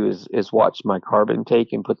have to do is watch my carb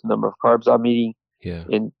intake and put the number of carbs I'm eating, Yeah.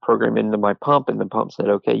 program into my pump, and the pump said,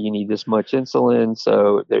 okay, you need this much insulin,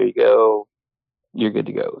 so there you go, you're good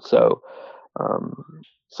to go. So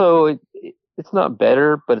it's not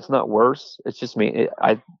better, but it's not worse. It's just me.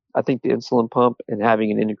 I think the insulin pump and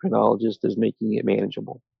having an endocrinologist is making it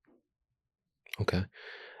manageable. Okay.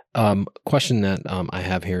 Question that I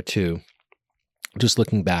have here too. Just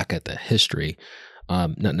looking back at the history,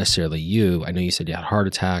 not necessarily you. I know you said you had a heart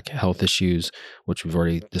attack, health issues, which we've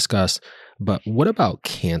already discussed. But what about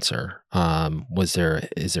cancer? Is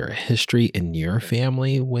there a history in your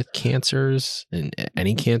family with cancers and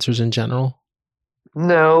any cancers in general?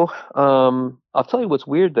 No, I'll tell you what's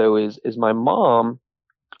weird though is my mom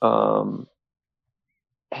um,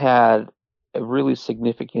 had a really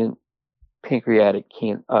significant pancreatic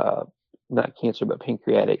not cancer, but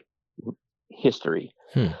pancreatic history.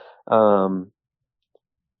 Hmm. Um,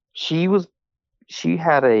 she was she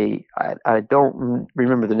had I don't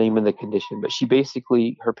remember the name of the condition, but she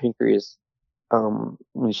basically, her pancreas,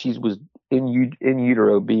 when she was in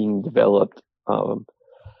utero being developed,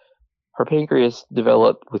 her pancreas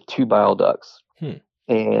developed with two bile ducts, Hmm.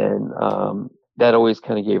 and that always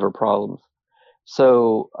kind of gave her problems.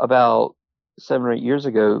 So about 7 or 8 years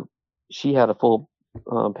ago, she had a full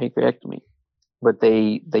pancreectomy, but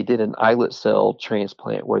they did an islet cell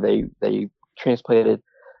transplant where they transplanted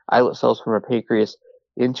islet cells from her pancreas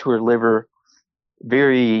into her liver.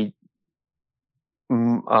 Very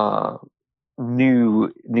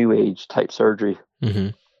new age type surgery, Mm-hmm.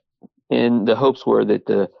 and the hopes were that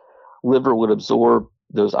the liver would absorb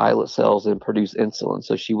those islet cells and produce insulin,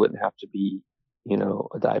 so she wouldn't have to be,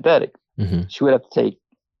 a diabetic. Mm-hmm. She would have to take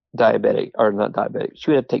diabetic, or not diabetic. She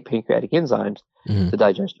would have to take pancreatic enzymes Mm-hmm. to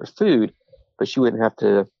digest her food, but she wouldn't have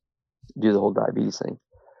to do the whole diabetes thing.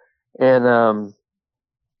 And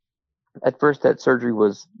at first, that surgery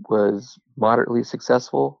was moderately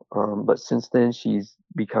successful, but since then she's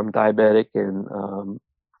become diabetic, and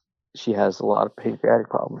she has a lot of pancreatic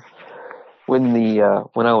problems. When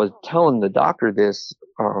I was telling the doctor this,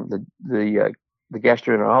 the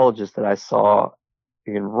gastroenterologist that I saw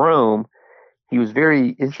in Rome, he was very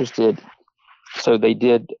interested. So they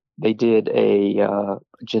did a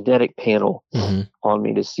genetic panel Mm-hmm. on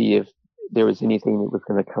me to see if there was anything that was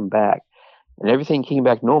going to come back, and everything came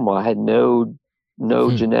back normal. I had no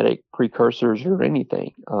Hmm. genetic precursors or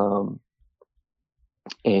anything,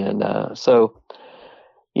 and so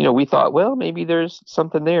we thought, well, maybe there's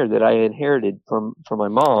something there that I inherited from my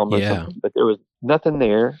mom or Yeah. something, but there was nothing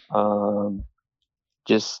there.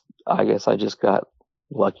 Just, I guess I just got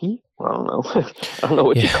lucky. I don't know. I don't know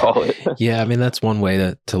what you Yeah. call it. Yeah. I mean, that's one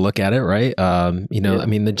way to look at it, right? I Yeah.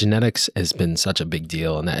 mean, the genetics has been such a big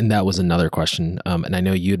deal. And that was another question. And I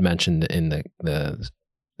know you'd mentioned in the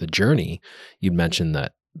journey, you'd mentioned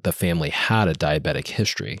that the family had a diabetic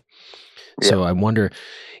history. Yeah. So I wonder,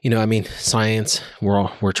 I mean, science,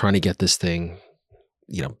 we're trying to get this thing,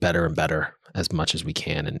 better and better as much as we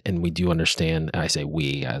can. And we do understand, and I say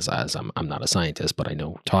we as I'm not a scientist, but I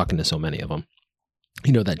know talking to so many of them,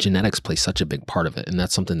 that genetics play such a big part of it. And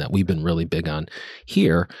that's something that we've been really big on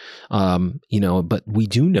here. But we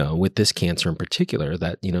do know with this cancer in particular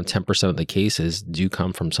that, 10% of the cases do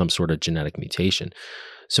come from some sort of genetic mutation.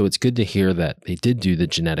 So it's good to hear that they did do the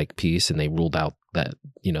genetic piece and they ruled out that,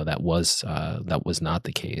 that was not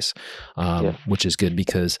the case, Yeah. which is good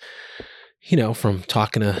because, from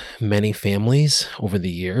talking to many families over the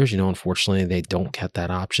years, unfortunately they don't get that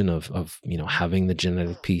option of having the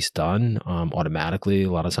genetic piece done automatically. A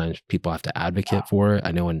lot of times people have to advocate for it.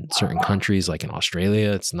 I know in certain countries, like in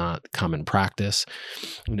Australia, it's not common practice,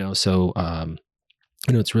 so,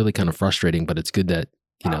 it's really kind of frustrating, but it's good that,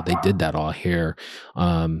 they did that all here.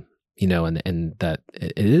 And that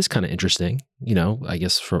it is kind of interesting, I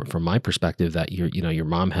guess from my perspective that your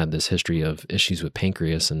mom had this history of issues with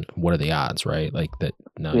pancreas, and what are the odds, right? Like that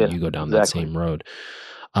now Yeah. you go down that Exactly. same road.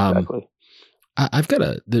 Um, Exactly. I've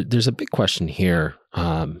got there's a big question here.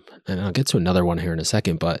 And I'll get to another one here in a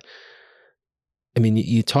second, but I mean,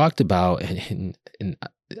 you talked about, and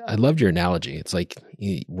I loved your analogy. It's like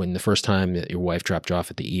when the first time that your wife dropped you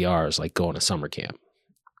off at the ER is like going to summer camp.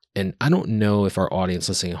 And I don't know if our audience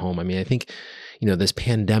listening at home, I mean, I think, this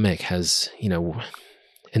pandemic has,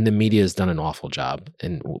 and the media has done an awful job.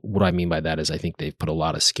 And what I mean by that is I think they've put a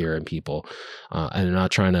lot of scare in people. And I'm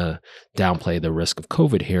not trying to downplay the risk of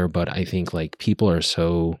COVID here, but I think like people are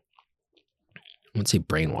so, I wouldn't say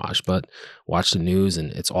brainwashed, but watch the news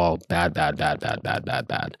and it's all bad, bad, bad, bad, bad, bad,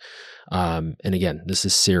 bad. And again, this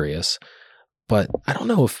is serious, but I don't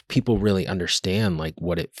know if people really understand like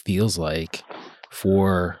what it feels like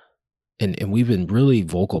for, and we've been really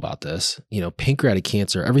vocal about this, pancreatic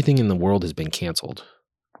cancer, everything in the world has been canceled.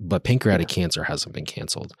 but pancreatic Yeah. cancer hasn't been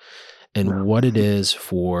canceled. And No. what it is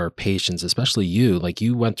for patients, especially you, like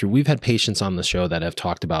you went through, we've had patients on the show that have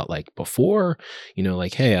talked about like before,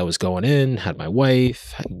 like, hey, I was going in, had my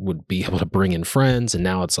wife, would be able to bring in friends. And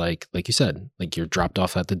now it's like you said, like you're dropped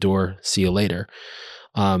off at the door, see you later.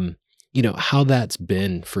 Um, how that's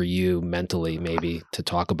been for you mentally, maybe to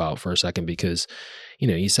talk about for a second, because,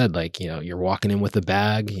 you said like, you're walking in with a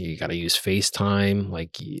bag, you got to use FaceTime,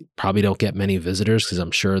 like you probably don't get many visitors because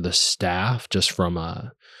I'm sure the staff just from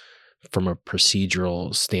a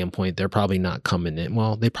procedural standpoint, they're probably not coming in.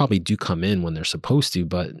 Well, they probably do come in when they're supposed to,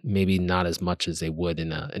 but maybe not as much as they would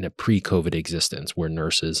in a pre-COVID existence where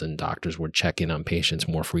nurses and doctors would check in on patients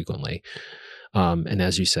more frequently. And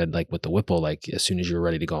as you said, like with the Whipple, like as soon as you're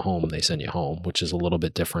ready to go home, they send you home, which is a little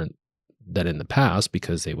bit different than in the past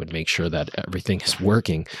because they would make sure that everything is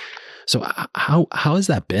working. So how has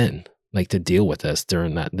that been like to deal with this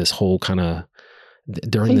during this whole kind of I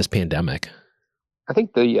during think this pandemic? I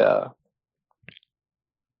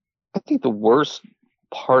think the worst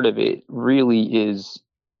part of it really is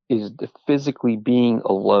the physically being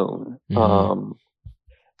alone. Hmm.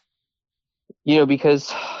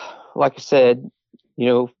 Because like I said,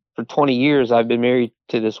 for 20 years I've been married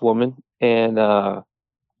to this woman, and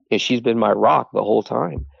she's been my rock the whole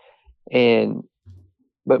time. And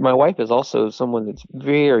but my wife is also someone that's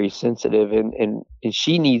very sensitive, and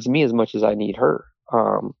she needs me as much as I need her.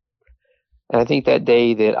 And I think that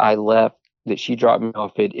day that I left, that she dropped me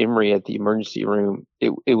off at Emory at the emergency room,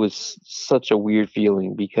 it was such a weird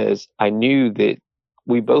feeling because I knew that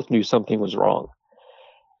we both knew something was wrong,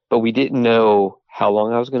 but we didn't know how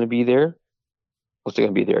long I was going to be there. Was I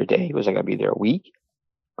going to be there a day? Was I going to be there a week?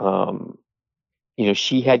 Um,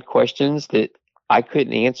 she had questions that I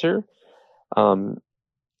couldn't answer. Um,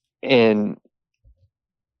 and,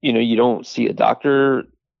 you don't see a doctor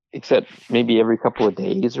except maybe every couple of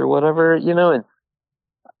days or whatever, and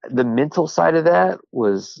the mental side of that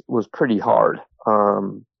was pretty hard.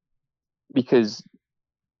 Because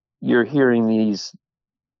you're hearing these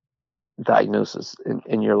diagnoses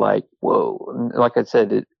and you're like, whoa. And like I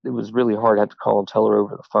said, it was really hard. I had to call and tell her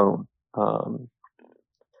over the phone.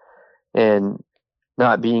 And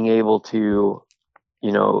not being able to,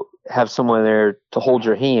 have someone there to hold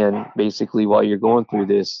your hand basically while you're going through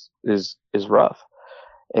this is rough.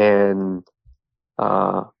 And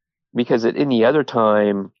uh, because at any other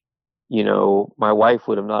time, my wife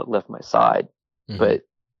would have not left my side, Hmm. but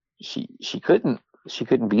she couldn't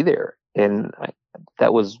be there, and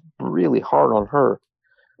that was really hard on her.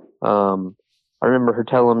 I remember her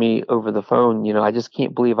telling me over the phone, I just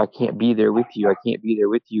can't believe I can't be there with you. I can't be there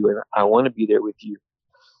with you, and I want to be there with you.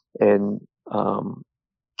 And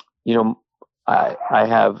you know, I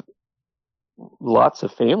have lots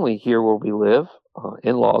of family here where we live,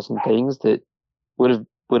 in-laws and things that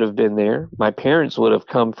would have been there. My parents would have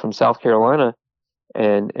come from South Carolina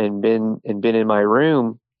and been in my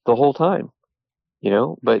room the whole time,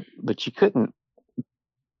 but you couldn't.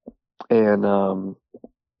 And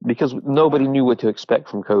because nobody knew what to expect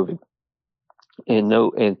from COVID. And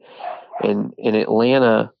no, and in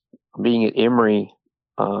Atlanta, being at Emory,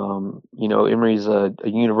 Emory's a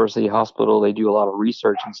university hospital. They do a lot of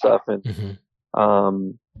research and stuff, and Hmm.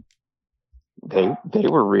 um, they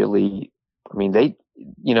were really, I mean, they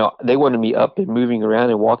wanted me up and moving around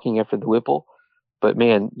and walking after the Whipple, but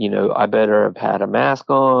man, I better have had a mask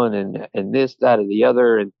on and this, that, or the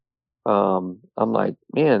other, and I'm like,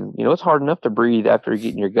 man, it's hard enough to breathe after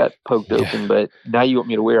getting your gut poked Yeah. open, but now you want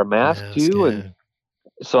me to wear a mask Mask. too? And Yeah.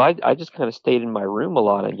 so I just kind of stayed in my room a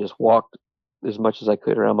lot and just walked as much as I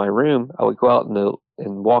could around my room. I would go out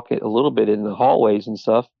and walk it a little bit in the hallways and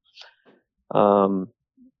stuff. Um,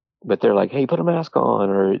 but they're like, hey, put a mask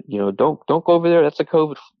on, or don't go over there. That's a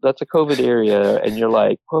COVID area. And you're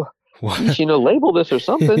like, oh, geez, What? label this or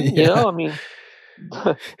something. Yeah. I mean,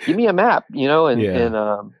 give me a map.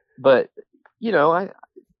 Yeah. But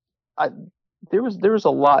I there was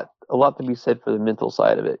a lot to be said for the mental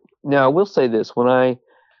side of it. Now I will say this: when I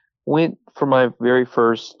went for my very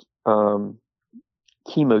first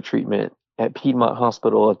chemo treatment at Piedmont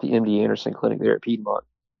Hospital at the MD Anderson Clinic there at Piedmont,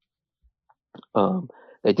 um,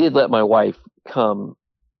 they did let my wife come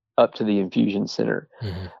up to the infusion center,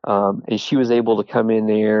 Hmm. and she was able to come in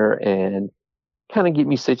there and kind of get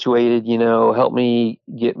me situated. Help me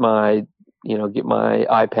get my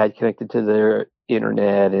iPad connected to their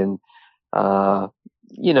internet, and uh,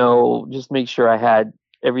 just make sure I had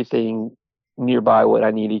everything nearby what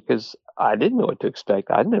I needed because I didn't know what to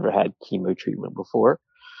expect. I'd never had chemo treatment before.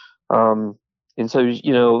 Um, and so,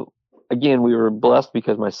 again, we were blessed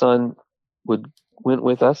because my son would went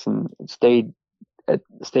with us and stayed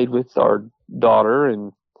with our daughter,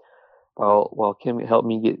 and while Kim helped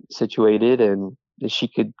me get situated, and that she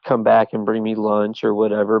could come back and bring me lunch or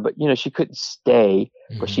whatever. But she couldn't stay,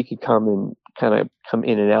 but Hmm. she could come and kind of come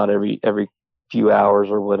in and out every few hours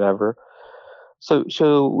or whatever.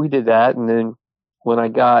 So we did that, and then when I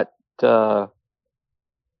got uh,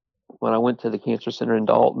 when I went to the cancer center in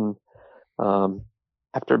Dalton, um,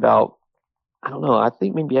 after about, I don't know, I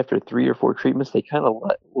think maybe after 3 or 4 treatments, they kind of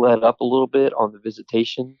let up a little bit on the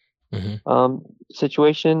visitation Hmm.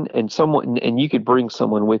 situation, and you could bring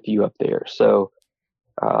someone with you up there. So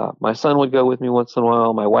my son would go with me once in a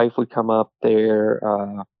while. My wife would come up there,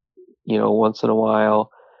 once in a while.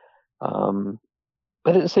 Um,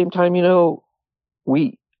 but at the same time,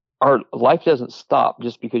 we our life doesn't stop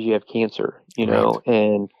just because you have cancer, Right.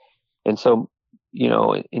 and so,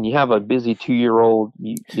 and you have a busy 2-year old.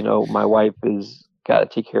 My wife has got to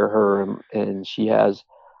take care of her, and she has,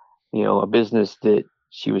 a business that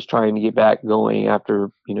she was trying to get back going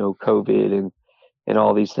after, COVID and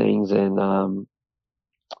all these things. And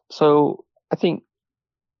so I think,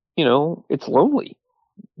 it's lonely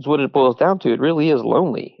is what it boils down to. It really is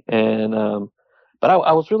lonely. And but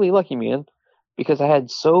I was really lucky, man, because I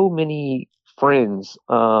had so many friends,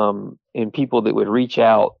 and people that would reach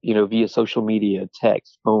out, via social media,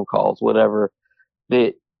 text, phone calls, whatever.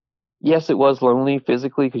 That, yes, it was lonely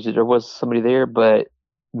physically because there was somebody there, but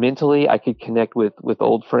mentally I could connect with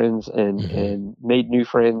old friends Hmm. and made new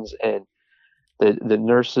friends. And the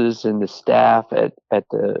nurses and the staff at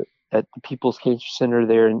the People's Cancer Center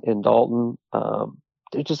there in Dalton,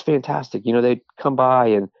 they're just fantastic. They'd come by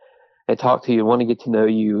and talk to you and want to get to know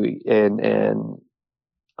you, and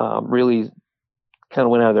really kind of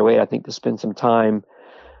went out of their way, I think, to spend some time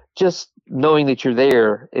just knowing that you're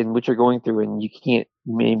there and what you're going through, and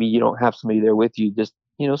maybe you don't have somebody there with you. Just,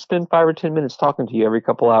 spend 5 or 10 minutes talking to you every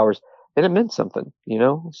couple hours, and it meant something.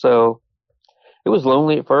 So it was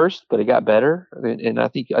lonely at first, but it got better, and I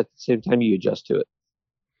think at the same time you adjust to it.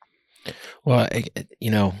 Well,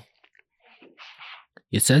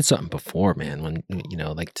 you said something before, man, when,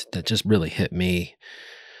 like that just really hit me,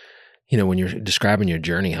 when you're describing your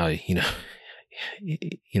journey, how,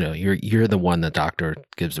 you're the one the doctor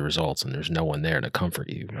gives the results and there's no one there to comfort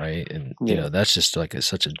you. Right. And, Yeah. that's just like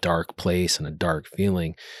such a dark place and a dark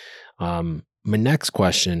feeling. My next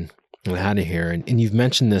question I had to hear, and you've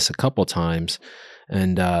mentioned this a couple times,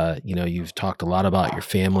 and, you've talked a lot about your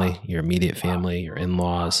family, your immediate family, your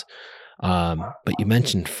in-laws. But you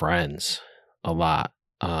mentioned friends a lot.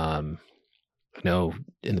 Um, you know,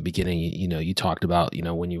 in the beginning, you talked about,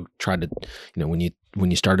 when you tried to, when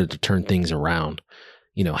you started to turn things around,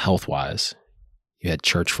 health wise, you had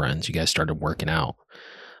church friends, you guys started working out.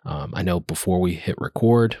 I know before we hit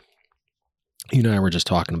record, you and I were just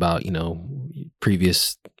talking about,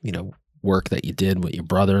 previous, work that you did with your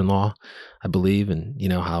brother-in-law, I believe, and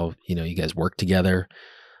how, you guys work together.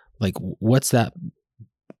 Like, what's that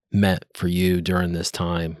meant for you during this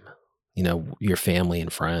time, your family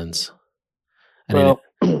and friends? I mean,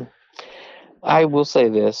 Well, I will say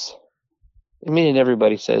this. I mean, and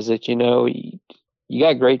everybody says that, you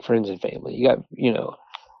got great friends and family. You got,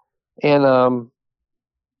 and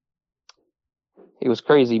it was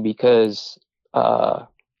crazy because uh,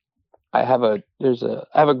 I have a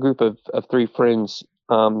group of 3 friends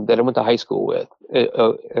that I went to high school with.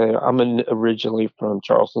 Originally from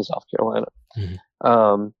Charleston, South Carolina, mhm.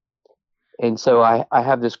 um, and so I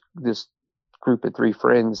have this group of 3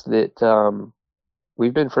 friends that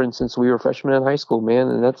we've been friends since we were freshmen in high school, man,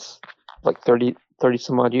 and that's like 30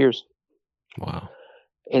 some odd years. Wow.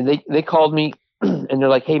 And they called me and they're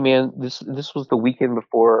like, "Hey, man, this was the weekend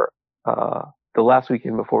before, the last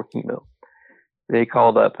weekend before chemo." They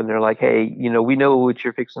called up and they're like, "Hey, we know what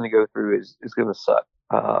you're fixing to go through is going to suck.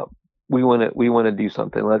 We want to do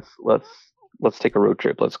something. Let's take a road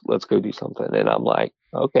trip. Let's go do something." And I'm like,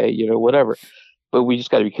 "Okay, whatever." But we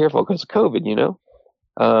just got to be careful because of COVID.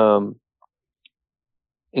 Um,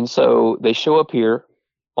 and so they show up here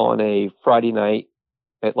on a Friday night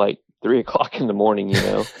at like 3 o'clock in the morning.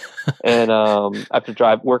 And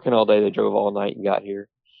after working all day, they drove all night and got here.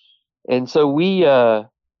 And so the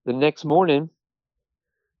next morning,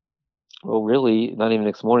 well, really, not even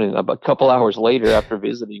next morning, a couple hours later, after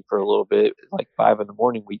visiting for a little bit, like 5 in the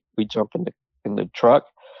morning, we jump in the truck,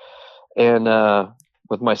 and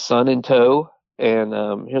with my son in tow. And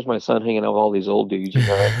here's my son hanging out with all these old dudes.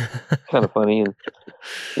 That's kind of funny. And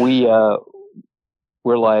we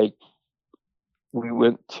we're like, we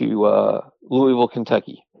went to Louisville,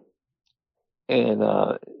 Kentucky, and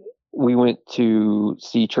we went to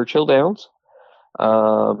see Churchill Downs,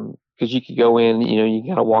 because you could go in, you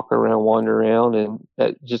kind of walk around, wander around, and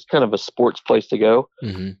just kind of a sports place to go.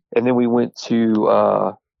 Hmm. And then we went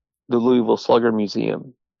to the Louisville Slugger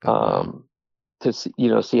Museum, to see,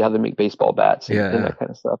 see how they make baseball bats and that kind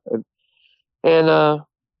of stuff. And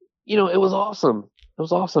it was awesome. It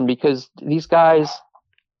was awesome because these guys,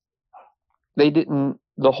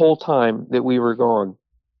 the whole time that we were gone.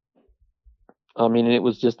 I mean, it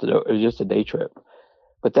was just a day trip,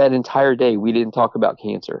 but that entire day we didn't talk about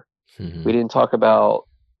cancer. Mm-hmm. We didn't talk about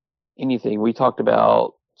anything. We talked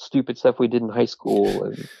about stupid stuff we did in high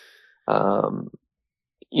school, and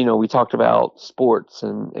we talked about sports,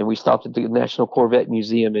 and we stopped at the National Corvette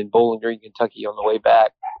Museum in Bowling Green, Kentucky on the way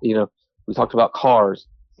back. We talked about cars,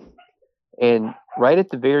 and right at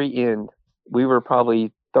the very end, we were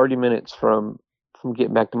probably 30 minutes from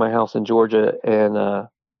getting back to my house in Georgia, and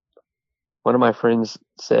one of my friends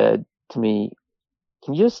said to me,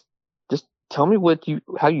 "Can you just tell me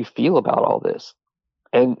how you feel about all this?"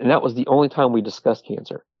 And that was the only time we discussed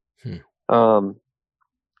cancer. And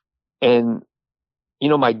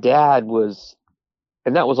my dad was,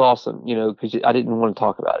 and that was awesome, because I didn't want to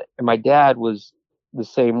talk about it. And my dad was the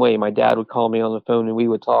same way. My dad would call me on the phone and we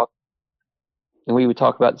would talk. And we would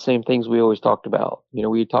talk about the same things we always talked about.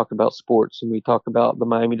 We'd talk about sports, and we'd talk about the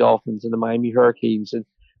Miami Dolphins and the Miami Hurricanes, and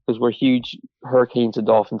because we're huge Hurricanes and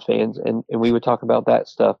Dolphins fans, and we would talk about that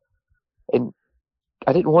stuff. And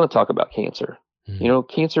I didn't want to talk about cancer.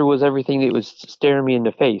 Cancer was everything that was staring me in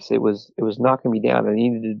the face. It was knocking me down. I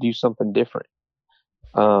needed to do something different.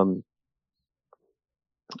 My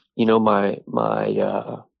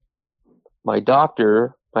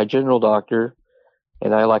doctor, my general doctor,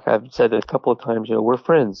 and I, like I've said a couple of times, we're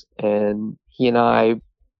friends, and he and I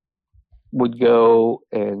would go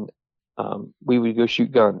and we would go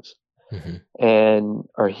shoot guns,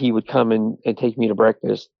 or he would come and take me to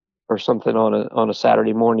breakfast or something on a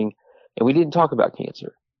Saturday morning, and we didn't talk about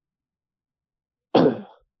cancer. And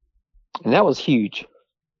that was huge,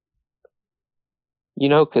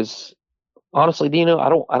 because honestly, Dino, I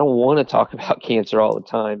don't want to talk about cancer all the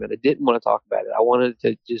time, and I didn't want to talk about it. I wanted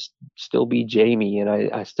to just still be Jamie, and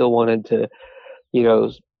I still wanted to,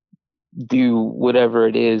 do whatever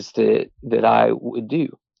it is that I would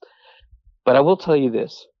do. But I will tell you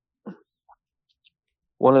this: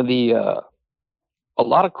 a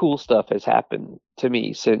lot of cool stuff has happened to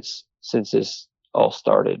me since this all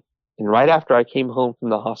started. And right after I came home from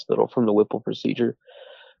the hospital from the Whipple procedure,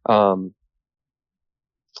 the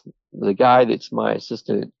guy that's my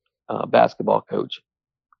assistant basketball coach,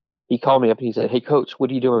 he called me up and he said, "Hey, coach, what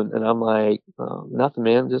are you doing?" And I'm like, "Nothing,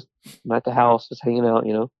 man. Just I'm at the house, just hanging out,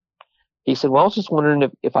 He said, "Well, I was just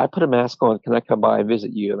wondering if I put a mask on, can I come by and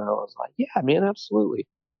visit you?" And I was like, "Yeah, man, absolutely."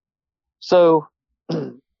 So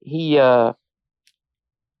he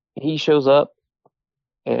shows up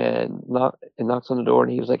and knocks on the door,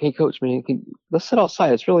 and he was like, "Hey, coach, man, let's sit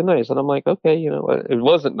outside. It's really nice." And I'm like, "Okay, it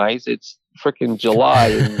wasn't nice. It's freaking July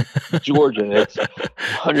in Georgia. It's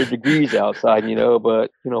 100 degrees outside,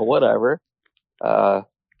 but whatever." So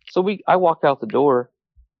I walk out the door,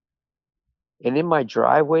 and in my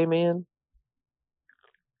driveway, man,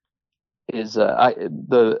 is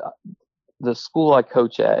the school I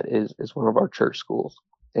coach at is one of our church schools,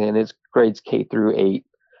 and it's grades K through 8.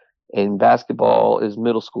 And basketball is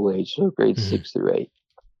middle school age, so grades 6 through 8.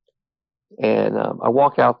 And I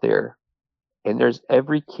walk out there, and there's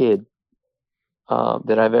every kid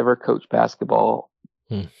that I've ever coached basketball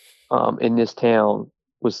in this town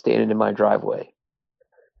was standing in my driveway,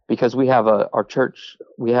 because we have our church.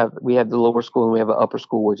 We have the lower school, and we have an upper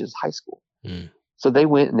school, which is high school. So they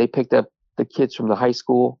went and they picked up the kids from the high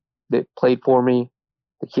school that played for me,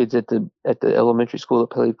 the kids at the elementary school that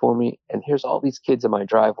played for me, and here's all these kids in my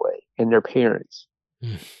driveway and their parents.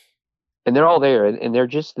 And they're all there, and they're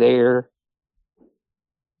just there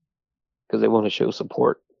because they want to show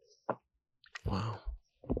support. Wow.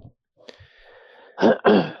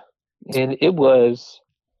 And it was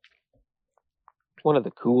one of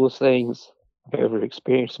the coolest things I've ever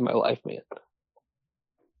experienced in my life, man.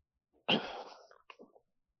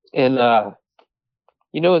 And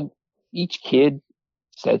each kid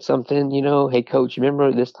said something, "Hey, coach,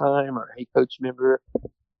 remember this time?" Or, "Hey, coach, remember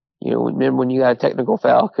when you got a technical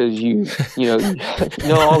foul?" Because you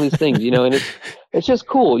know all these things, and it's just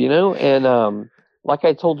cool, And like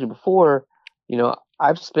I told you before,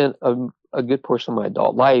 I've spent a good portion of my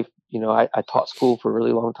adult life. I taught school for a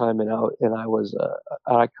really long time, and I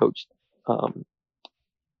coached.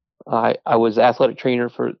 I was athletic trainer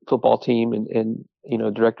for football team and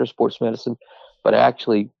director of sports medicine, but I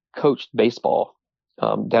actually coached baseball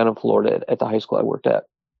down in Florida at the high school I worked at.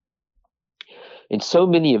 And so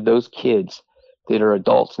many of those kids that are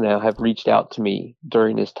adults now have reached out to me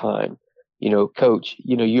during this time. "Coach,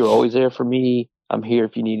 you're always there for me. I'm here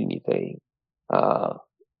if you need anything."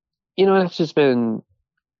 it's just been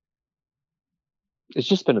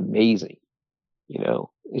amazing.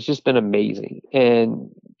 It's just been amazing. And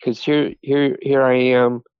because here I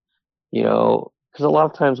am, because a lot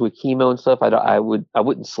of times with chemo and stuff, I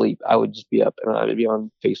wouldn't sleep. I would just be up and I would be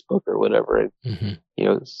on Facebook or whatever. And,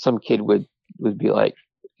 Hmm. some kid would be like,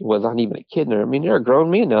 well, not even a kid. I mean, they're a grown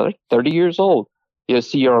man now, like 30 years old.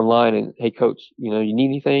 See you online and, hey, coach, you need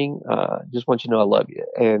anything? Just want you to know I love you.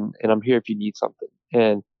 And I'm here if you need something.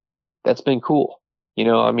 And that's been cool.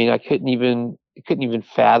 I mean, I couldn't even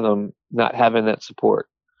fathom not having that support.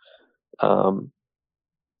 Um,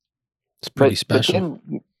 It's pretty but special.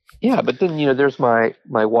 then, yeah, but then, there's my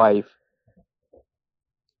wife,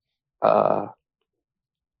 uh,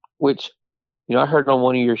 which, I heard on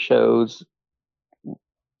one of your shows,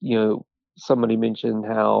 you know, somebody mentioned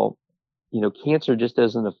how, cancer just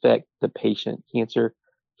doesn't affect the patient. Cancer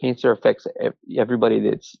affects everybody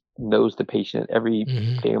that knows the patient, every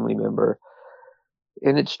Hmm. family member.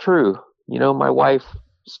 And it's true. My wife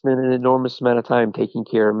spent an enormous amount of time taking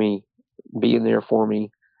care of me, being there for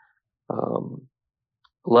me, um,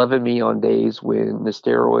 loving me on days when the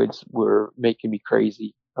steroids were making me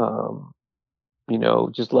crazy.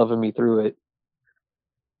 Just loving me through it.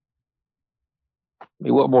 I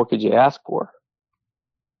mean, what more could you ask for?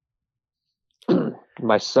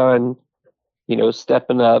 My son,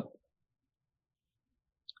 stepping up,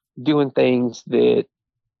 doing things that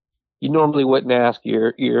you normally wouldn't ask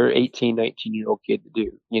your 18, 19-year-old kid to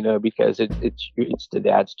do, because it's the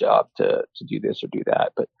dad's job to do this or do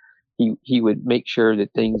that. But he would make sure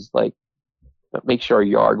that things like make sure our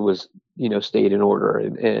yard was, stayed in order,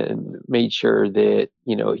 and made sure that,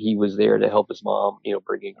 he was there to help his mom,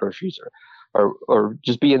 bring in groceries, or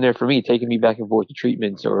just being there for me, taking me back and forth to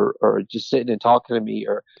treatments, or just sitting and talking to me,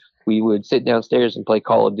 or we would sit downstairs and play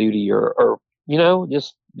Call of Duty, or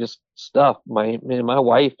just stuff. My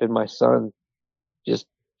wife and my son, just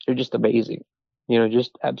they're just amazing,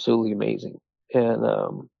 just absolutely amazing.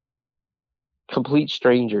 And complete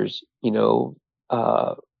strangers,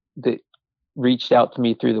 that reached out to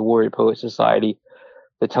me through the Warrior Poet Society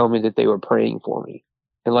to tell me that they were praying for me.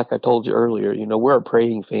 And like I told you earlier, we're a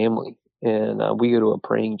praying family, and we go to a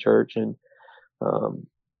praying church, and um,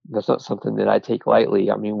 that's not something that I take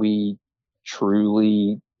lightly. I mean, we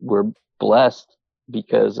truly were blessed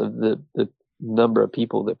because of the number of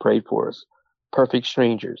people that prayed for us. Perfect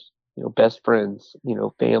strangers, best friends,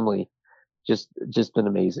 family. Just been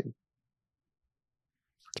amazing.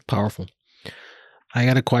 Powerful. I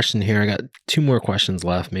got a question here. I got two more questions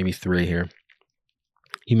left, maybe three here.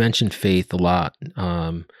 You mentioned faith a lot.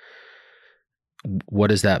 What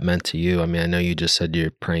has that meant to you? I mean, I know you just said you're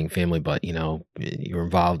praying family, but you're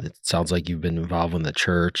involved. It sounds like you've been involved in the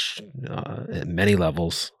church at many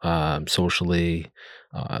levels, socially,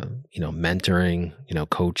 mentoring,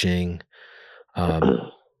 coaching.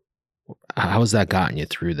 Um, how has that gotten you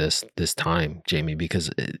through this time, Jamie? Because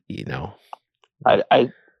I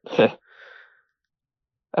I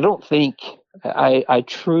I don't think I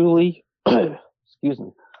truly excuse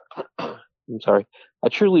me. I'm sorry. I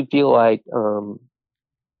truly feel like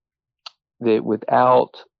that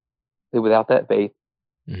without that faith,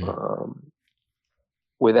 mhm, um,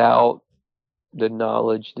 without the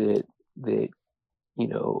knowledge that you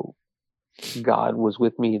know God was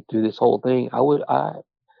with me through this whole thing, I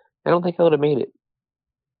don't think I would have made it.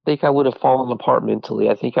 I think I would have fallen apart mentally.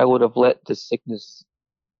 I think I would have let the sickness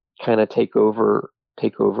kind of take over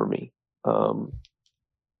me. Um,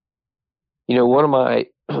 one of my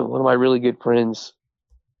one of my really good friends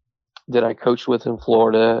that I coached with in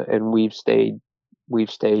Florida, and we've stayed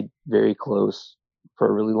very close for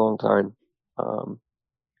a really long time. Um,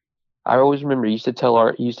 I always remember he used to tell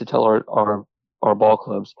our ball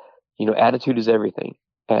clubs, attitude is everything.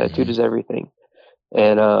 Attitude mhm. is everything.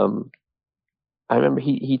 And I remember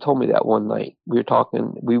he told me that one night. We were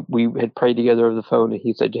talking. We had prayed together over the phone, and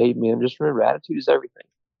he said, "Hey man, just remember, attitude is everything."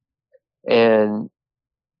 And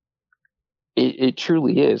it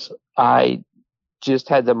truly is. I just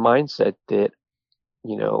had the mindset that,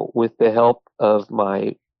 with the help of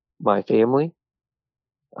my family,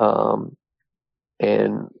 um,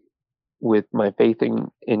 and with my faith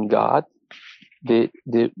in God, that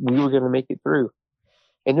we were going to make it through.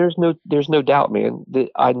 And there's no doubt, man, that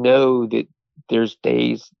I know that there's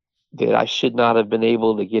days that I should not have been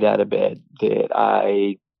able to get out of bed, that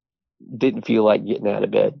I didn't feel like getting out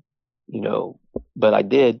of bed, but I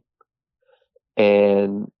did.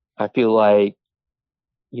 And I feel like,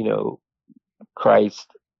 you know, Christ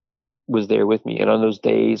was there with me. And on those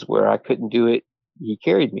days where I couldn't do it, he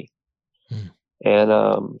carried me. Mm. And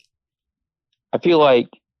I feel like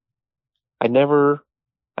I never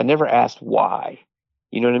I never asked why.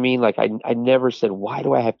 You know what I mean? Like I never said, why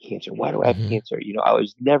do I have cancer? Why do I have Hmm. cancer? I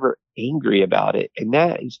was never angry about it. And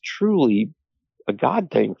that is truly a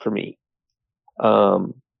God thing for me.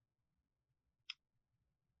 Um,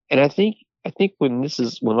 and I think when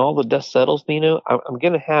all the dust settles, I'm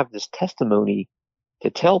going to have this testimony to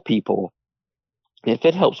tell people. If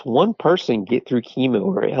it helps one person get through chemo,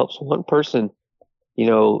 or it helps one person, you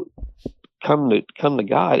know, come to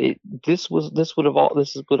God, this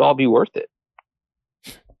would all be worth it.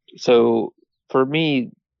 So for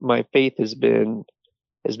me, my faith has been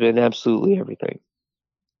absolutely everything.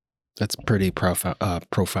 That's a pretty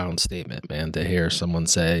profound statement, man, to hear someone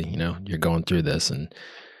say, you're going through this. And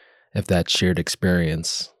if that shared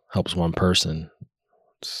experience helps one person,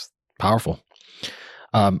 it's powerful.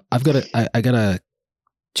 I got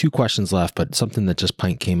two questions left, but something that just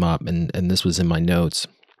came up, and this was in my notes.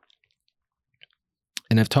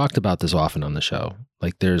 And I've talked about this often on the show.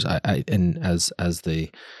 Like and as the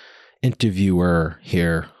interviewer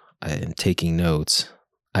here and taking notes,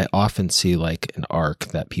 I often see like an arc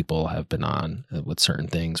that people have been on with certain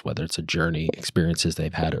things, whether it's a journey, experiences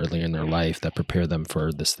they've had earlier in their life that prepare them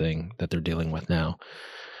for this thing that they're dealing with now.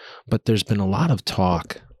 But there's been a lot of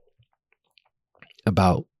talk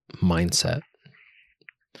about mindset.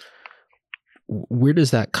 Where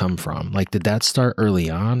does that come from? Like, did that start early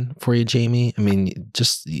on for you, Jamie? I mean,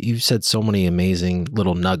 just you've said so many amazing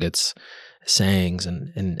little nuggets, sayings,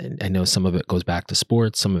 and I know some of it goes back to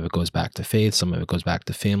sports, some of it goes back to faith, some of it goes back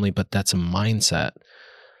to family, but that's a mindset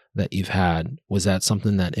that you've had. Was that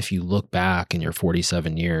something that, if you look back in your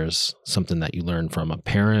 47 years, something that you learned from a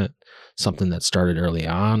parent, something that started early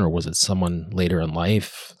on, or was it someone later in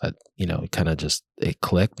life that, kind of just it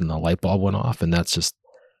clicked and the light bulb went off and that's just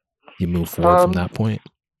you move forward from Um, that point?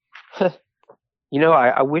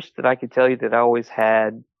 I wish that I could tell you that I always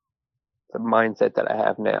had the mindset that I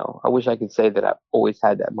have now. I wish I could say that I've always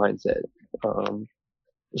had that mindset. Um,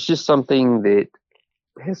 it's just something that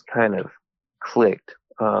has kind of clicked.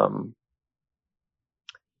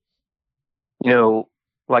 You know,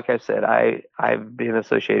 like I said, I've been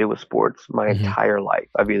associated with sports my Hmm. entire life.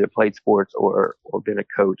 I've either played sports or been a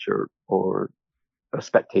coach or a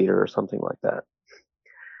spectator or something like that.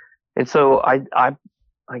 And so I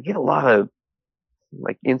get a lot of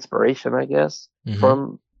like inspiration, I guess,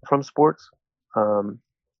 Hmm. from sports. Um,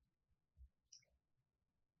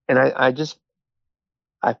 and I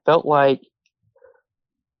felt like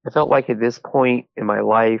at this point in my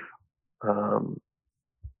life, um,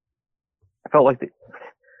 I felt like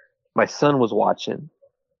my son was watching.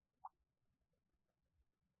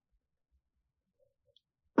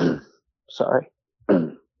 Sorry.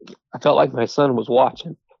 I felt like my son was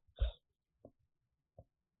watching,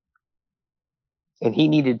 and he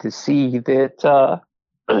needed to see that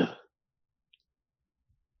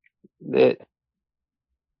that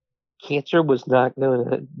cancer was not going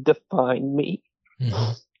to define me.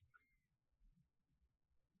 Hmm.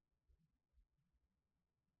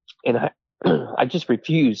 And I just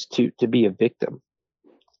refused to be a victim.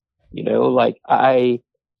 Like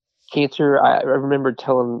cancer. I remember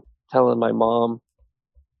telling my mom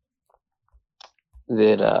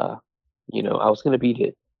that I was going to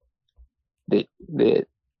be that that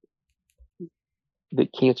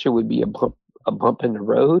that cancer would be a bump in the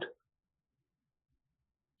road,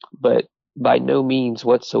 but by no means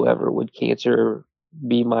whatsoever would cancer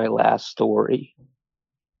be my last story.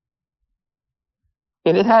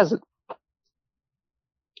 And it hasn't.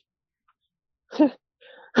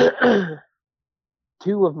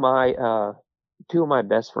 two of my uh, two of my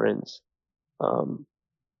best friends um,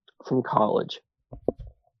 from college,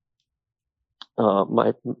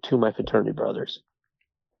 my two of my fraternity brothers,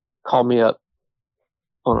 call me up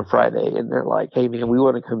on a Friday, and they're like, "Hey man, we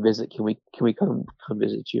want to come visit. Can we come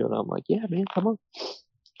visit you?" And I'm like, "Yeah, man, come on."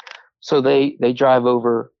 So they drive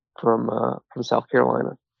over from South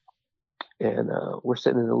Carolina, and we're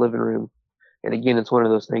sitting in the living room. And again, it's one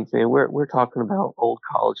of those things, man. We're talking about old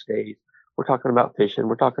college days. We're talking about fishing.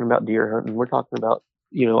 We're talking about deer hunting. We're talking about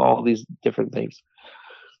all these different things.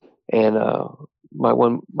 And my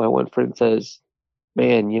one friend says,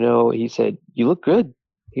 "Man, he said you look good."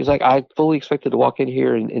 He's like, "I fully expected to walk in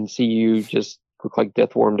here and see you just look like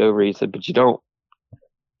death warmed over." He said, "But you don't."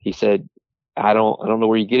 He said, "I don't know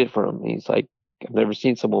where you get it from." And he's like, "I've never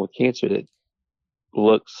seen someone with cancer that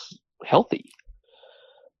looks healthy."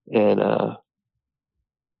 And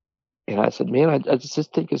I said, "Man, I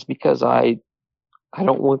just think it's because I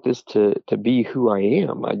don't want this to be who I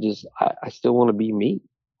am. I still want to be me."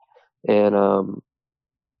 And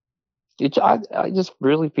I just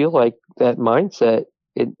really feel like that mindset,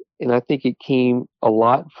 it, and I think it came a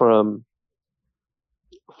lot from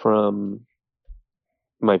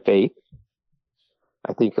my faith.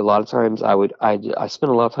 I think a lot of times I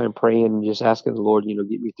spend a lot of time praying and just asking the Lord,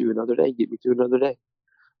 get me through another day, get me through another day.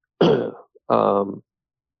 um,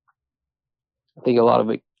 I think a lot of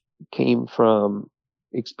it came from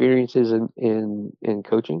experiences in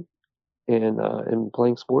coaching and in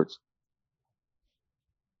playing sports.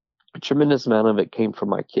 A tremendous amount of it came from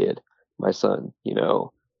my kid, my son,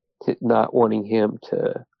 not wanting him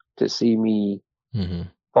to see me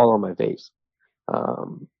fall on my face.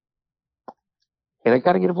 And I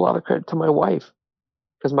got to give a lot of credit to my wife,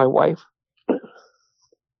 because my wife,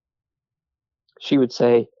 she would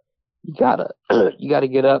say, you gotta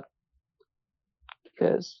get up,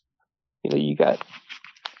 because, you got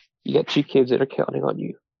 2 kids that are counting on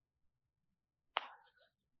you.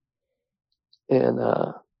 And,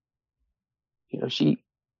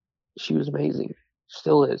 she was amazing.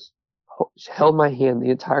 Still is. She held my hand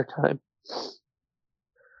the entire time.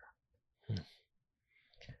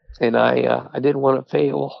 And I didn't want to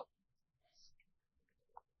fail.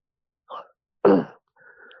 Man.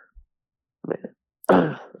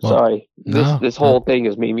 Sorry. This whole thing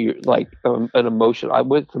has made me like an emotional. I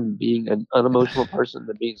went from being an unemotional person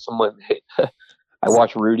to being someone that I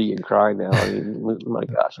watch Rudy and cry now. I mean, my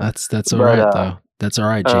gosh. That's all right though. That's all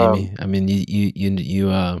right, Jamie. I mean,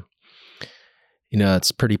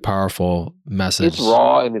 it's pretty powerful message. It's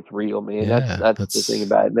raw and it's real, man. Yeah, that's the thing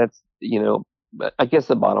about it. And that's, but I guess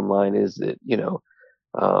the bottom line is that,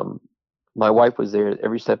 my wife was there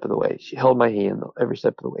every step of the way. She held my hand every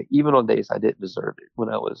step of the way, even on days I didn't deserve it, when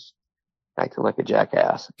I was acting like a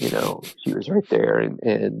jackass. She was right there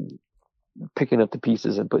and picking up the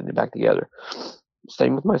pieces and putting it back together.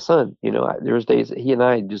 Same with my son. There was days that he and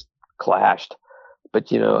I just clashed, but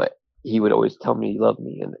he would always tell me he loved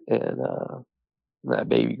me, and that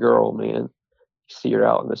baby girl, man, you see her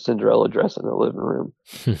out in the Cinderella dress in the living room,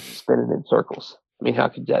 spinning in circles. I mean, how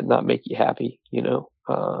could that not make you happy?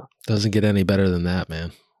 Doesn't get any better than that,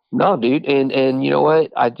 man. No, dude. And you know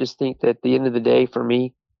what? I just think that at the end of the day, for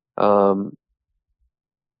me, I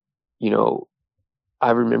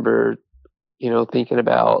remember, thinking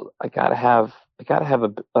about, I gotta have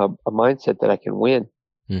a mindset that I can win.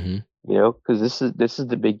 Because this is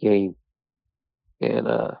the big game, and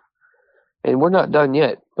we're not done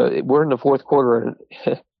yet. But we're in the fourth quarter,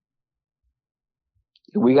 and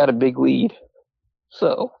we got a big lead.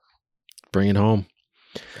 So bring it home.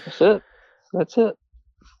 That's it.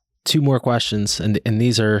 2 more questions, and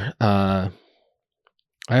these are. I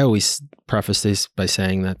always preface this by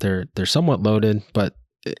saying that they're somewhat loaded, but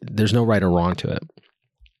there's no right or wrong to it.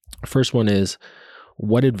 First one is,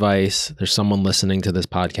 what advice? There's someone listening to this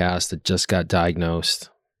podcast that just got diagnosed.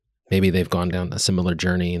 Maybe they've gone down a similar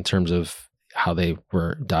journey in terms of how they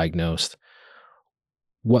were diagnosed.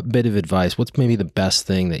 What bit of advice? What's maybe the best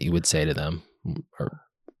thing that you would say to them?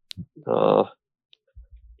 I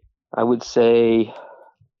would say,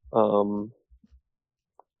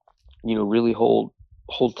 really hold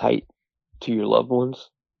tight to your loved ones,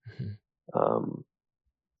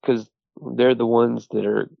 because they're the ones that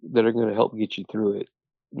are going to help get you through it.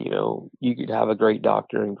 You could have a great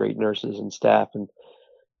doctor and great nurses and staff, and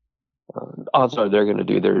odds are they're going to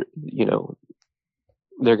do their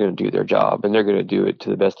job, and they're going to do it to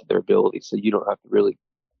the best of their ability. So you don't have to really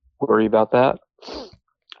worry about that.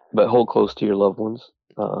 But hold close to your loved ones.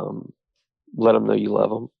 Let them know you love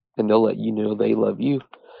them, and they'll let you know they love you.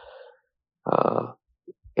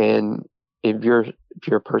 And if you're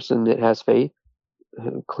a person that has faith,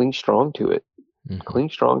 cling strong to it. Cling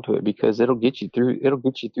strong to it, because it'll get you through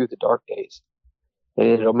the dark days, and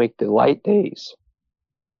it'll make the light days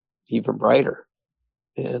even brighter.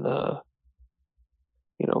 And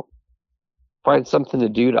find something to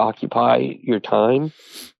do to occupy your time.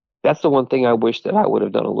 That's the one thing I wish that I would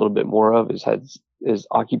have done a little bit more of, is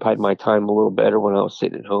occupied my time a little better when I was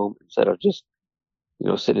sitting at home, instead of just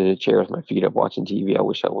sitting in a chair with my feet up watching TV. I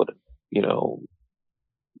wish I would have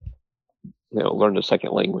learned a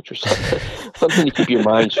second language or something. Something to keep your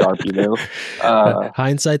mind sharp.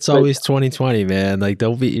 Hindsight's always 20/20, man. Like,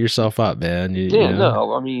 don't beat yourself up, man.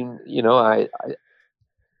 No, I mean, I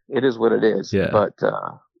it is what it is. Yeah. But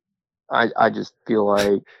I just feel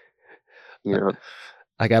like,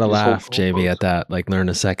 I gotta laugh, Jamie, at that. Like, learn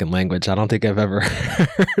a second language. I don't think I've ever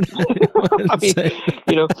heard anyone say.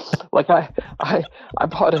 Like my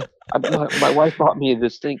wife bought me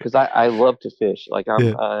this thing, because I love to fish. Like,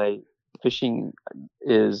 fishing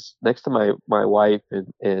is next to my wife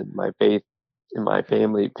and my faith in my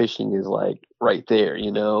family. Fishing is like right there,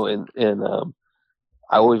 and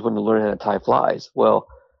I always wanted to learn how to tie flies. Well,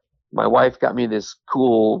 my wife got me this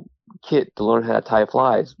cool kit to learn how to tie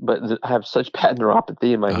flies, but I have such bad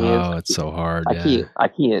neuropathy in my hands. Oh, it's so hard. I Yeah.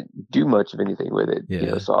 can't do much of anything with it.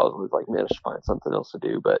 Yeah. So I was like, man, I should find something else to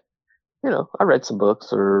do. But I read some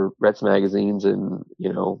books or read some magazines, and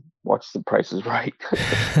watched The Price is Right.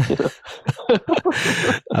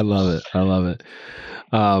 I love it. I love it.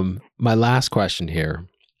 My last question here,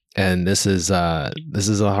 and this is a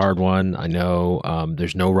hard one. I know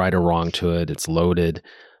there's no right or wrong to it. It's loaded,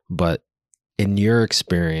 but in your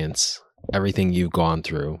experience, everything you've gone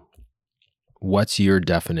through, what's your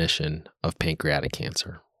definition of pancreatic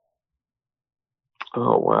cancer?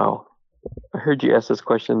 Oh, wow. I heard you ask this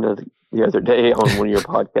question the other day on one of your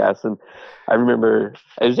podcasts, and I remember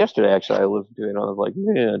it was yesterday actually. I listened to it, and I was like,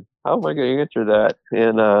 man, how am I going to answer that?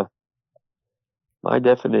 And my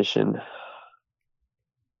definition,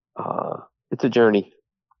 it's a journey.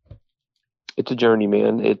 It's a journey,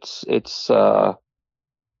 man. It's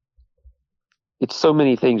so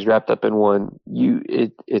many things wrapped up in one.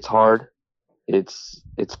 It's hard. It's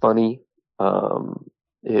funny.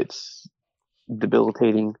 It's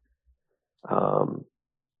debilitating.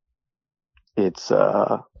 It's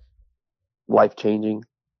life-changing.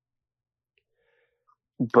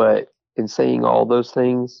 But in saying all those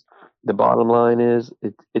things, the bottom line is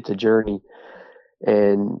it's a journey,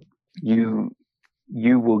 and you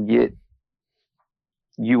will get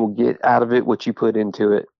out of it what you put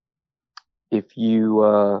into it. If you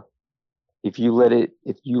let it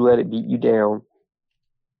beat you down,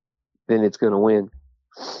 then it's going to win.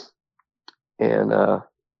 And I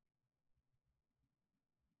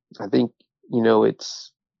think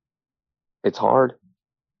it's hard.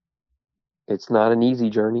 It's not an easy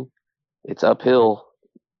journey. It's uphill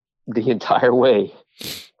the entire way,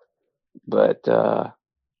 but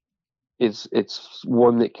it's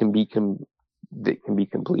one that can be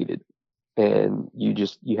completed, and you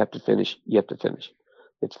have to finish.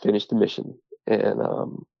 It's finish the mission. And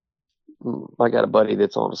I got a buddy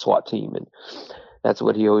that's on a SWAT team, and that's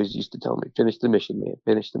what he always used to tell me: finish the mission, man.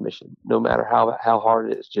 Finish the mission. No matter how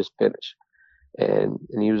hard it is, just finish. And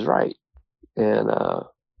he was right. And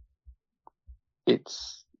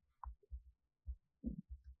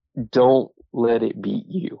don't let it beat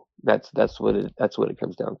you. That's what it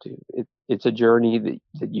comes down to. It's a journey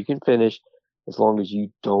that you can finish as long as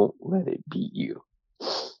you don't let it beat you.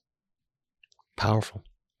 Powerful.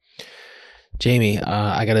 Jamie,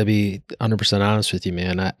 I gotta be 100% honest with you,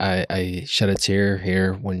 man. I shed a tear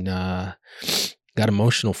here when got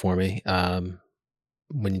emotional for me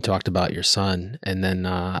when you talked about your son, and then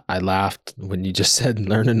I laughed when you just said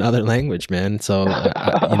learn another language, man. So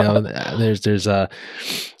there's Jim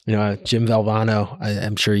Valvano.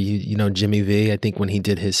 I'm sure you know Jimmy V. I think when he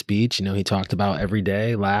did his speech, he talked about every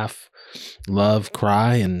day, laugh, love,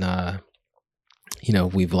 cry, and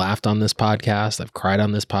we've laughed on this podcast. I've cried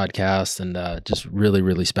on this podcast, and just really,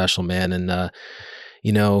 really special, man. And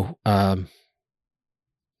it's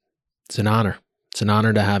an honor. It's an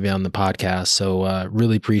honor to have you on the podcast. So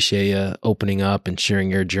really appreciate you opening up and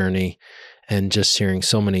sharing your journey, and just sharing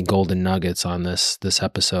so many golden nuggets on this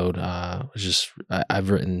episode. I've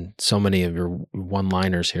written so many of your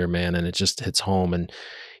one-liners here, man, and it just hits home. And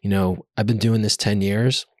I've been doing this 10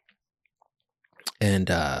 years,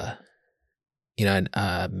 and I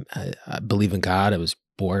believe in God. I was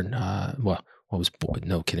born, was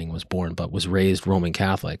born, but was raised Roman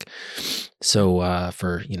Catholic. So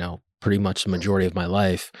for pretty much the majority of my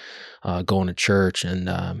life, going to church, and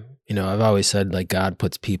I've always said, like, God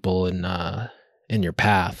puts people in your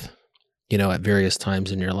path, at various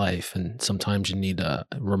times in your life, and sometimes you need a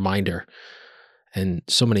reminder. And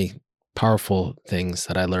so many powerful things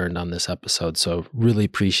that I learned on this episode. So really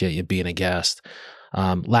appreciate you being a guest.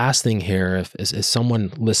 Last thing here, if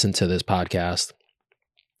someone listened to this podcast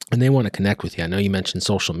and they want to connect with you, I know you mentioned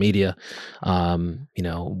social media.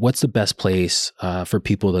 What's the best place for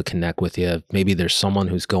people to connect with you? Maybe there's someone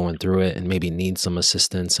who's going through it and maybe needs some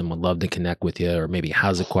assistance and would love to connect with you, or maybe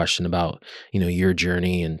has a question about, your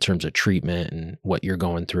journey in terms of treatment and what you're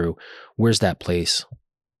going through. Where's that place?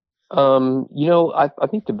 I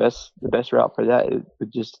think the best route for that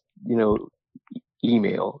would just,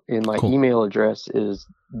 email. And my Cool. email address is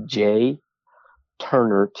jturner,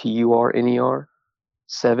 TURNER,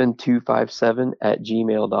 7257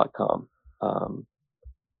 @gmail.com.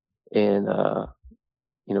 And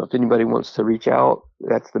if anybody wants to reach out,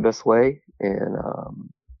 that's the best way. And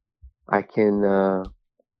I can,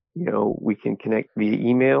 we can connect via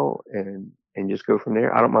email and just go from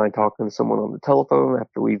there. I don't mind talking to someone on the telephone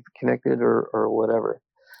after we've connected or whatever.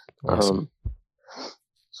 Awesome.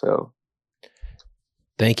 So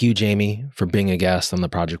thank you, Jamie, for being a guest on the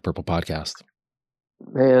Project Purple podcast.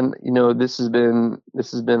 Man, this has been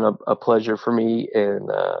a pleasure for me, and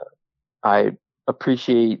I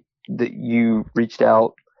appreciate that you reached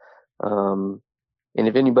out. And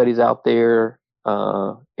if anybody's out there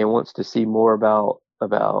and wants to see more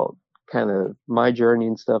about kind of my journey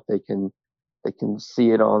and stuff, they can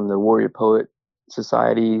see it on the Warrior Poet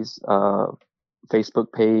Society's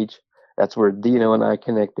Facebook page. That's where Dino and I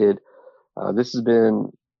connected. This has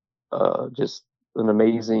been just an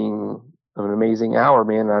amazing hour,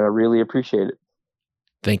 man. I really appreciate it.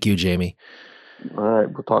 Thank you, Jamie. All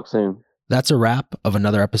right, we'll talk soon. That's a wrap of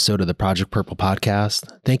another episode of the Project Purple podcast.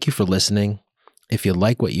 Thank you for listening. If you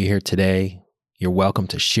like what you hear today, you're welcome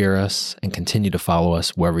to share us and continue to follow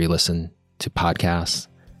us wherever you listen to podcasts.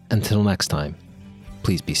 Until next time,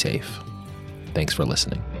 please be safe. Thanks for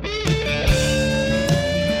listening.